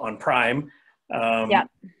just on Prime,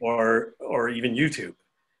 or even YouTube.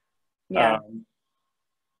 Yeah.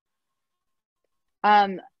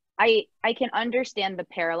 I can understand the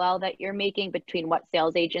parallel that you're making between what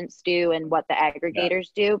sales agents do and what the aggregators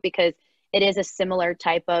do, because it is a similar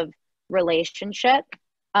type of relationship.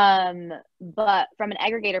 But from an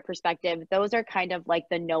aggregator perspective, those are kind of like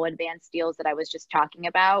the no advance deals that I was just talking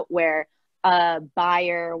about, where a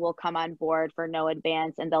buyer will come on board for no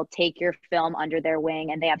advance and they'll take your film under their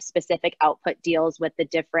wing, and they have specific output deals with the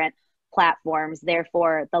different platforms.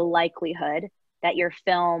 Therefore, the likelihood that your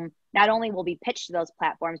film not only will be pitched to those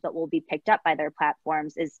platforms, but will be picked up by their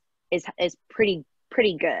platforms is pretty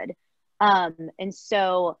good. And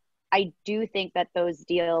so I do think that those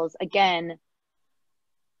deals, again,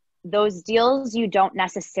 those deals, you don't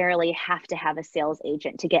necessarily have to have a sales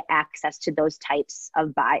agent to get access to those types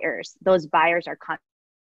of buyers. Those buyers are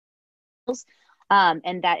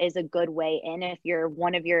and that is a good way in. If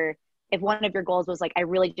one of your goals was like, I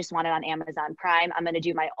really just want it on Amazon Prime, I'm going to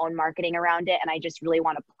do my own marketing around it, and I just really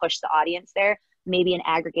want to push the audience there, maybe an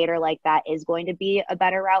aggregator like that is going to be a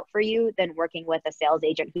better route for you than working with a sales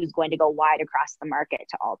agent who's going to go wide across the market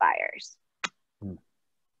to all buyers.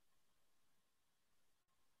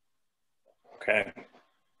 Okay.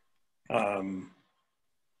 I'm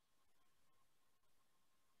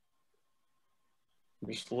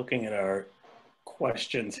just looking at our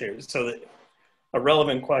questions here. So a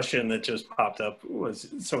relevant question that just popped up was,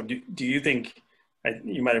 so do you think,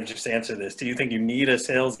 you might have just answered this, do you think you need a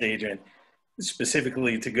sales agent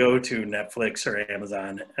specifically to go to Netflix or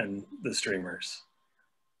Amazon and the streamers?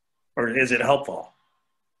 Or is it helpful?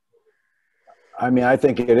 I mean, I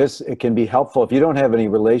think it is. It can be helpful if you don't have any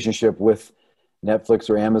relationship with Netflix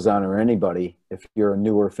or Amazon or anybody. If you're a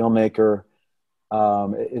newer filmmaker,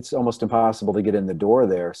 it's almost impossible to get in the door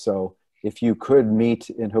there. So if you could meet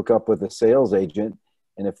and hook up with a sales agent,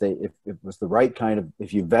 and if it was the right kind of,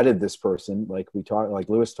 if you vetted this person, like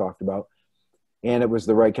Lewis talked about, and it was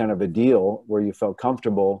the right kind of a deal where you felt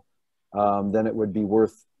comfortable, then it would be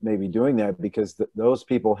worth maybe doing that, because those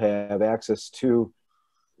people have access to,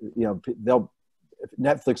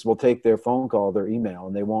 Netflix will take their phone call, their email,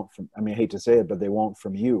 and they won't from, I mean, I hate to say it, but they won't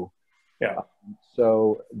from you. Yeah.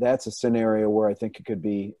 So that's a scenario where I think it could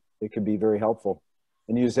be very helpful.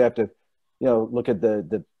 And you just have to, look at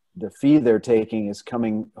the fee they're taking is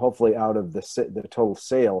coming hopefully out of the total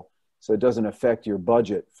sale. So it doesn't affect your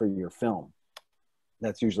budget for your film.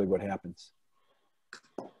 That's usually what happens.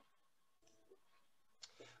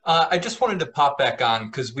 I just wanted to pop back on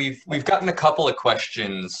because we've gotten a couple of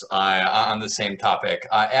questions on the same topic.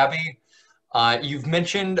 Abby, you've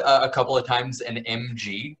mentioned a couple of times an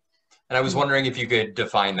MG, and I was wondering if you could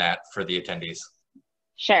define that for the attendees.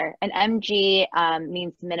 Sure. An MG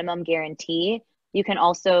means minimum guarantee.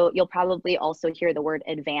 You'll probably also hear the word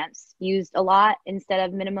advance used a lot instead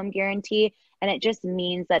of minimum guarantee. And it just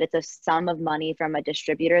means that it's a sum of money from a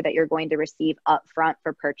distributor that you're going to receive upfront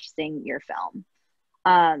for purchasing your film.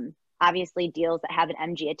 Obviously, deals that have an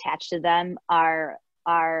MG attached to them are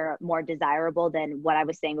more desirable than what I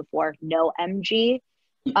was saying before, no MG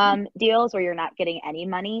deals where you're not getting any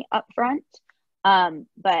money upfront.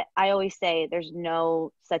 But I always say there's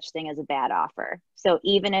no such thing as a bad offer. So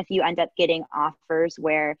even if you end up getting offers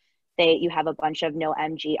where you have a bunch of no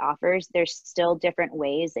MG offers, there's still different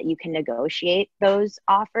ways that you can negotiate those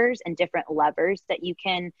offers and different levers that you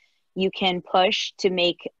can push to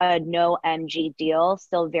make a no MG deal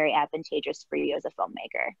still very advantageous for you as a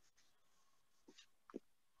filmmaker.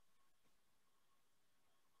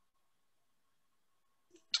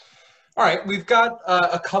 All right, we've got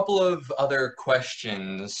a couple of other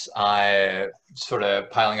questions sort of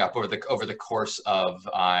piling up over the course of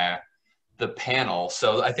the panel.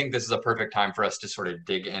 So I think this is a perfect time for us to sort of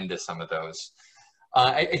dig into some of those.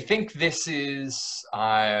 I think this is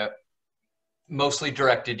mostly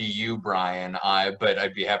directed to you, Brian, but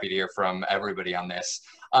I'd be happy to hear from everybody on this.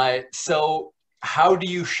 So how do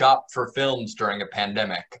you shop for films during a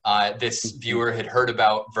pandemic? This viewer had heard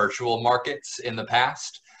about virtual markets in the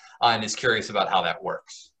past and is curious about how that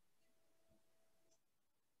works.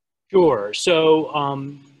 Sure.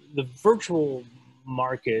 So the virtual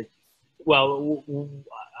market, well,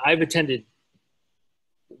 I've attended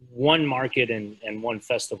one market and one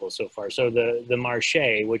festival so far. So the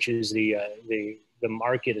Marché, which is the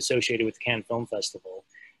market associated with Cannes Film Festival,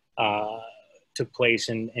 took place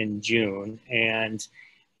in June. And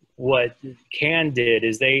what Cannes did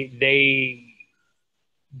is they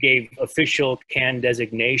gave official Cannes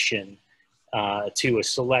designation to a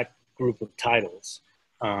select group of titles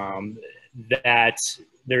that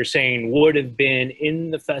they're saying would have been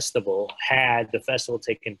in the festival had the festival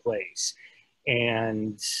taken place.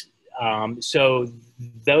 And so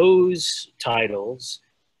those titles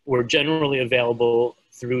were generally available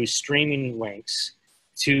through streaming links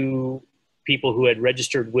to people who had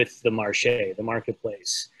registered with the Marché, the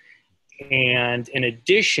marketplace. And in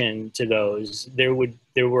addition to those, there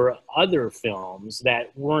were other films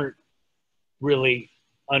that weren't really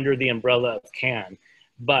under the umbrella of Cannes,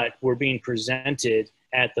 but were being presented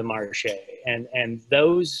at the Marché. And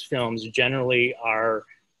those films generally are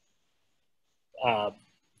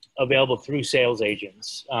available through sales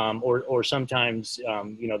agents, or sometimes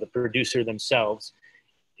the producer themselves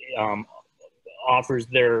offers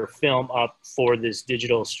their film up for this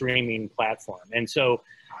digital streaming platform. And so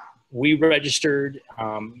we registered,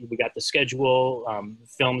 we got the schedule,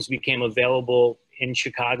 films became available in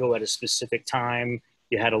Chicago at a specific time.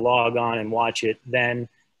 You had to log on and watch it then.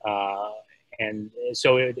 And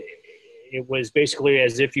so it was basically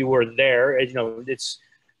as if you were there.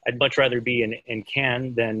 I'd much rather be in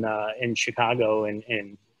Cannes than in Chicago and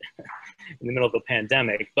in the middle of a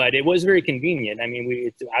pandemic. But it was very convenient. I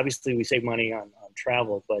mean, obviously we save money on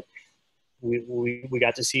travel, but we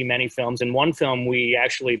got to see many films. And one film we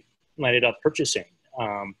actually ended up purchasing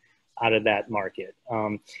out of that market.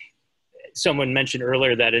 Someone mentioned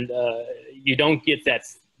earlier that you don't get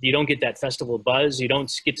that festival buzz. You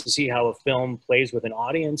don't get to see how a film plays with an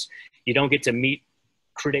audience. You don't get to meet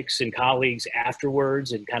critics and colleagues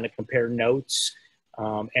afterwards and kind of compare notes.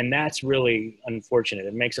 And that's really unfortunate.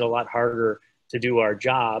 It makes it a lot harder to do our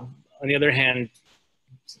job. On the other hand,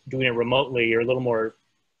 doing it remotely, you're a little more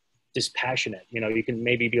dispassionate. You know, you can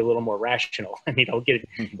maybe be a little more rational and, you know,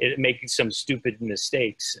 make some stupid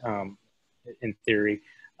mistakes, in theory.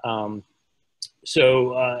 And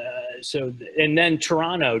then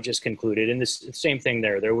Toronto just concluded, and this same thing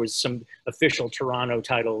there. There was some official Toronto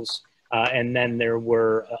titles, and then there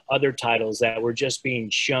were other titles that were just being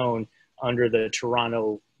shown under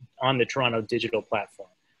on the Toronto digital platform.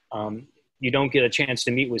 You don't get a chance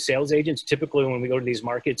to meet with sales agents. Typically, when we go to these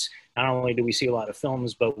markets, not only do we see a lot of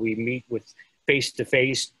films, but we meet with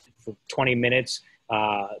face-to-face for 20 minutes,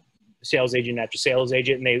 sales agent after sales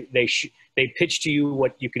agent, and they pitch to you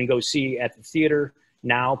what you can go see at the theater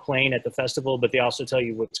now playing at the festival, but they also tell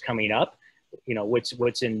you what's coming up, you know, what's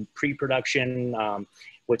in pre-production,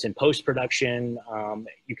 what's in post-production.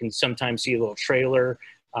 You can sometimes see a little trailer,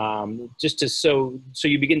 just to so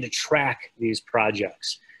you begin to track these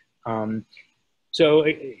projects. So,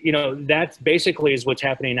 you know, that basically is what's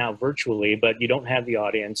happening now virtually, but you don't have the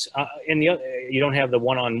audience, and you don't have the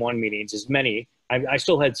one-on-one meetings as many. I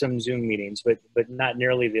still had some Zoom meetings, but not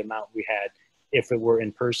nearly the amount we had if it were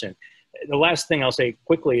in person. The last thing I'll say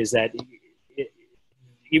quickly is that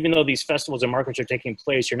even though these festivals and markets are taking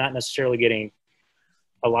place, you're not necessarily getting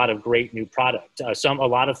a lot of great new product. A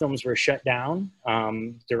lot of films were shut down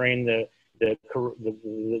during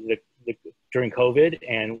during COVID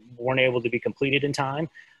and weren't able to be completed in time.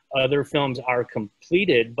 Other films are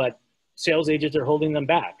completed, but sales agents are holding them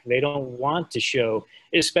back. They don't want to show,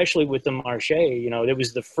 especially with the marché. You know, it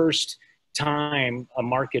was the first time a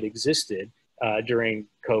market existed during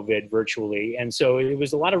COVID virtually. And so it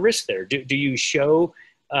was a lot of risk there. Do you show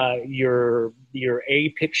your A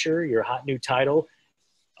picture, your hot new title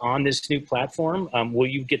on this new platform? Will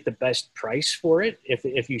you get the best price for it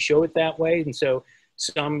if you show it that way? And so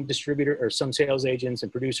some distributor or some sales agents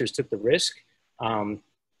and producers took the risk.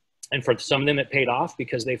 And for some of them, it paid off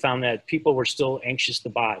because they found that people were still anxious to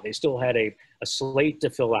buy. They still had a slate to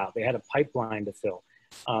fill out. They had a pipeline to fill.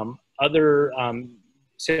 Other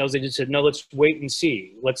sales agents said, no, let's wait and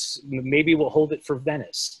see. Maybe we'll hold it for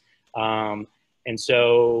Venice. And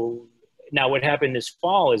so now what happened this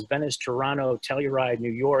fall is Venice, Toronto, Telluride, New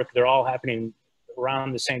York, they're all happening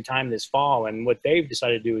around the same time this fall. And what they've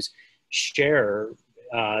decided to do is share,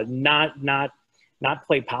 not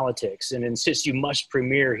play politics and insist you must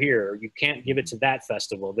premiere here. You can't give it to that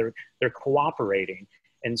festival. They're cooperating.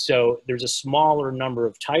 And so there's a smaller number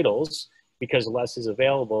of titles because less is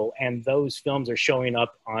available. And those films are showing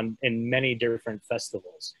up in many different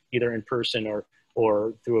festivals, either in person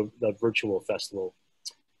or through a virtual festival.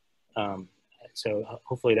 So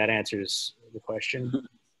hopefully that answers the question.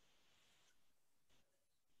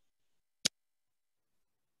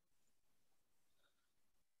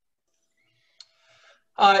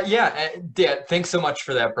 Yeah, thanks so much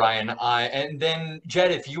for that, Brian. And then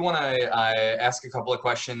Jed, if you want to ask a couple of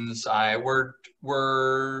questions,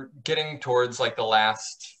 we're getting towards like the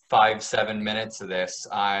last 5-7 minutes of this.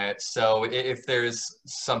 So if there's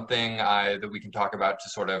something that we can talk about to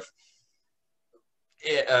sort of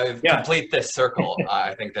complete this circle,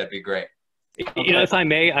 I think that'd be great. You know, if I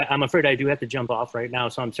may, I'm afraid I do have to jump off right now,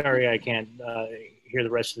 so I'm sorry I can't hear the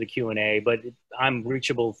rest of the Q&A, but I'm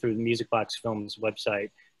reachable through the Music Box Films website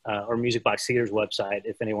or Music Box Theater's website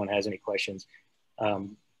if anyone has any questions.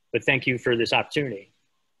 But thank you for this opportunity.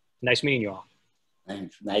 Nice meeting you all.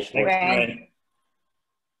 Nice work. Right.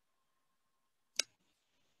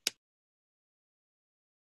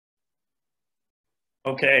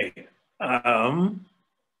 Okay.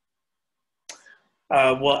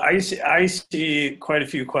 Well, I see quite a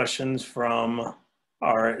few questions from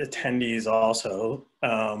our attendees also.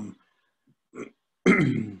 All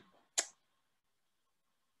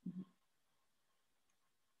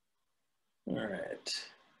right.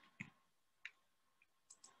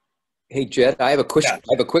 Hey, Jed, I have a question.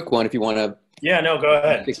 I have a quick one if you want to. Yeah, no, go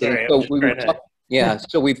ahead. Sorry,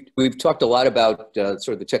 so we've talked a lot about sort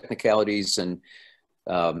of the technicalities and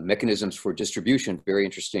mechanisms for distribution. Very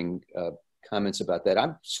interesting comments about that.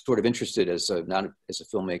 I'm sort of interested not as a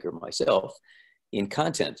filmmaker myself in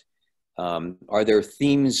content. Are there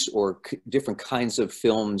themes or different kinds of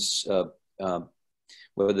films,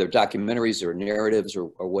 whether they're documentaries or narratives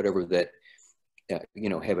or whatever, that you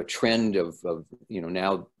know, have a trend of you know,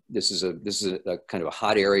 now this is a kind of a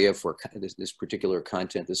hot area for this particular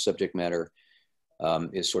content, this subject matter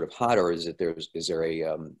is sort of hot, or is there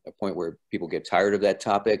a point where people get tired of that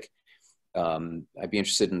topic? I'd be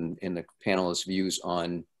interested in the panelists' views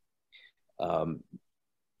on,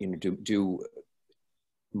 you know, do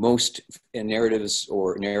most narratives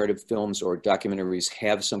or narrative films or documentaries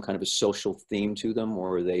have some kind of a social theme to them,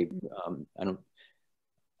 or are they,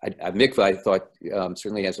 Mikvah, I thought,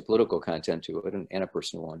 certainly has a political content to it and a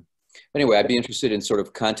personal one. Anyway, I'd be interested in sort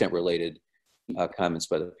of content-related comments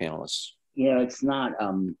by the panelists. You know, it's not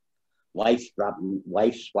wife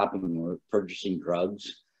swapping or purchasing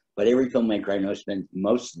drugs, but every filmmaker I know spends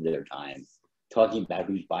most of their time talking about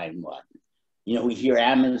who's buying what. You know, we hear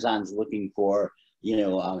Amazon's looking for, you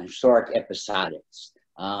know, historic episodics.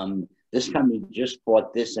 This company just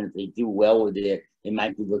bought this, and if they do well with it, they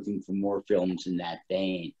might be looking for more films in that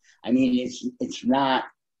vein. I mean, it's not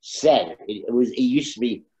set. It used to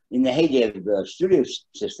be in the heyday of the studio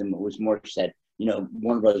system. It was more set. You know,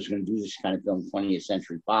 Warner Brothers is going to do this kind of film, 20th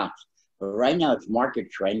Century Fox. But right now, it's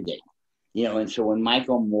market trending. You know, and so when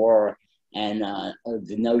Michael Moore and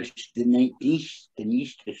Dinesh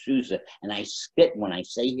D'Souza, and I spit when I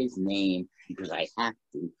say his name because I have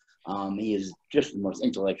to. He is just the most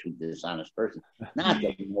intellectually dishonest person. Not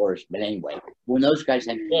that Morris, but anyway, when those guys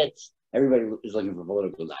had hits, everybody is looking for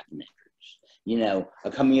political documentaries. You know,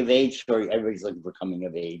 a coming of age story, everybody's looking for coming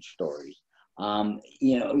of age stories.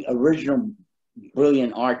 You know, original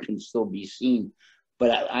brilliant art can still be seen,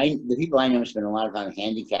 but the people I know spend a lot of time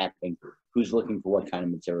handicapping who's looking for what kind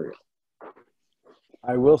of material.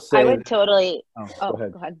 I will say, I would totally. Go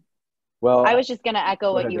ahead. Go ahead. Well, I was just going to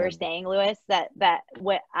echo what you were Abby. saying, Louis, that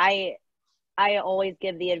what I always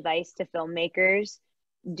give the advice to filmmakers: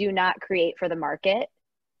 do not create for the market,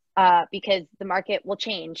 because the market will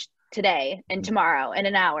change today and tomorrow and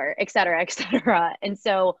an hour, et cetera, et cetera. And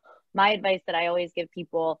so my advice that I always give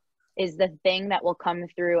people is the thing that will come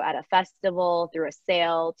through at a festival, through a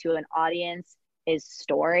sale, to an audience, is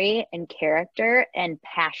story and character and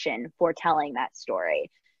passion for telling that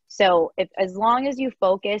story. So as long as you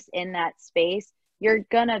focus in that space, you're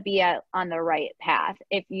gonna be on the right path.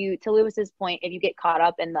 If you, to Lewis's point, if you get caught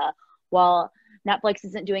up in the, well, Netflix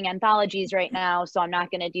isn't doing anthologies right now, so I'm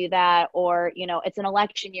not gonna do that, or, you know, it's an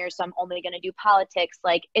election year, so I'm only gonna do politics.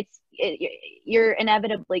 Like you're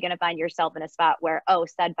inevitably gonna find yourself in a spot where, oh,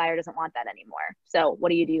 said buyer doesn't want that anymore. So what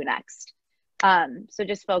do you do next? So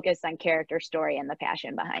just focus on character, story, and the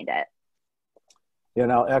passion behind it. Yeah,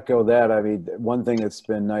 and I'll echo that. I mean, one thing that's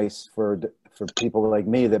been nice for people like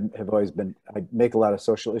me that have always been, I make a lot of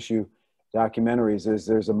social issue documentaries, is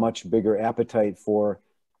there's a much bigger appetite for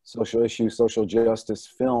social issue, social justice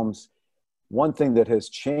films. One thing that has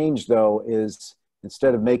changed, though, is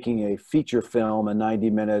instead of making a feature film, a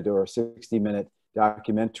 90-minute or a 60-minute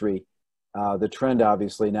documentary, the trend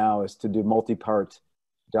obviously now is to do multi-part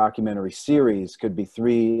documentary series. Could be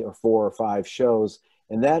 3 or 4 or 5 shows,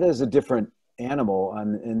 and that is a different animal,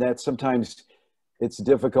 and that sometimes it's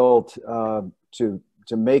difficult to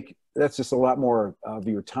make. That's just a lot more of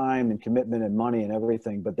your time and commitment and money and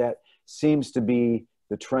everything, but that seems to be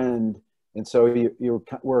the trend. And so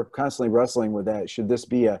we're constantly wrestling with that. Should this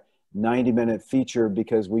be a 90-minute feature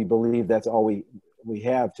because we believe that's all we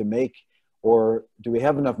have to make, or do we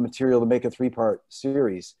have enough material to make a 3-part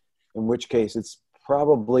series, in which case it's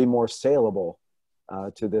probably more saleable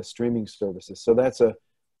to the streaming services. So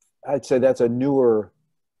I'd say that's a newer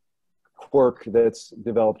quirk that's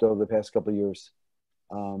developed over the past couple of years.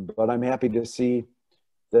 But I'm happy to see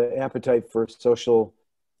the appetite for social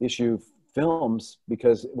issue films,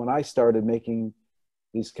 because when I started making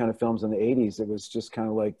these kind of films in the 80s, it was just kind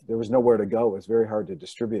of like there was nowhere to go. It was very hard to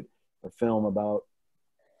distribute a film about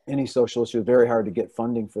any social issue. Very hard to get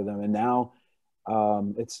funding for them. And now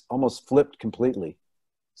it's almost flipped completely.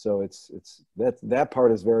 So that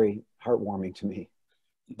part is very heartwarming to me.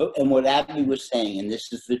 And what Abby was saying, and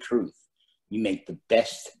this is the truth, you make the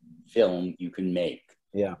best film you can make.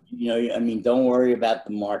 Yeah. You know, I mean, don't worry about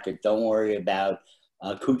the market. Don't worry about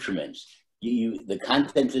accoutrements. The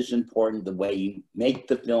content is important. The way you make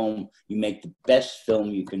the film, you make the best film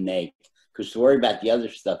you can make. Because to worry about the other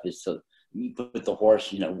stuff is to you put the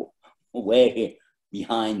horse, you know, way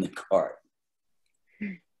behind the cart.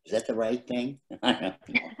 Is that the right thing? I don't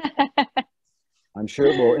know. I'm sure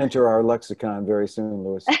it will enter our lexicon very soon,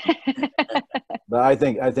 Louis. But I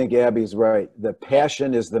think Abby's right. The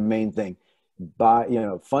passion is the main thing.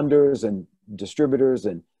 Funders and distributors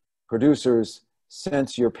and producers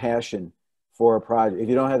sense your passion for a project. If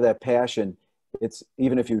you don't have that passion, it's,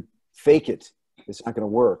 even if you fake it, it's not going to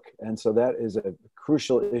work. And so that is a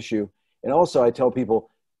crucial issue. And also, I tell people,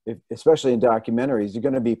 especially in documentaries, you're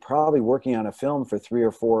going to be probably working on a film for 3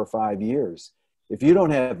 or 4 or 5 years. If you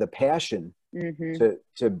don't have the passion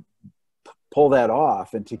to pull that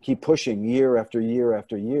off and to keep pushing year after year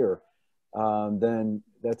after year, then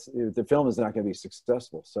the film is not going to be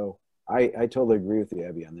successful. So I totally agree with you,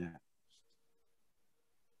 Abby, on that.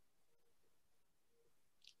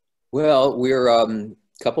 Well, we're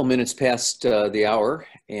couple minutes past the hour,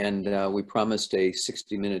 and we promised a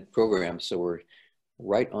 60-minute program, so we're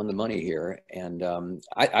right on the money here. And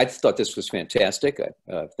I thought this was fantastic.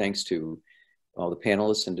 Thanks to all the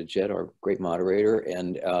panelists and to Jed, our great moderator.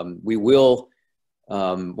 And we will,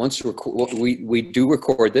 once we do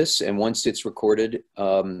record this, and once it's recorded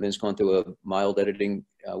and it's gone through a mild editing,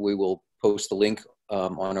 we will post the link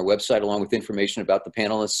on our website along with information about the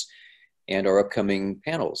panelists and our upcoming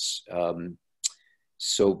panels.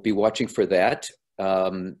 So be watching for that.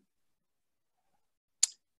 And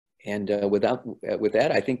with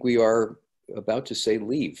that, I think we are about to say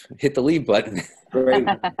leave. Hit the leave button. Great.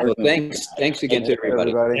 So thanks again to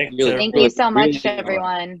everybody. Thank you so much,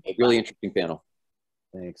 everyone. Really interesting panel.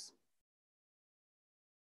 Thanks.